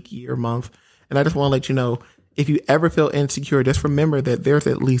day, week, year, month. And I just want to let you know, if you ever feel insecure, just remember that there's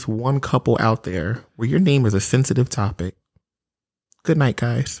at least one couple out there where your name is a sensitive topic. Good night,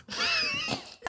 guys.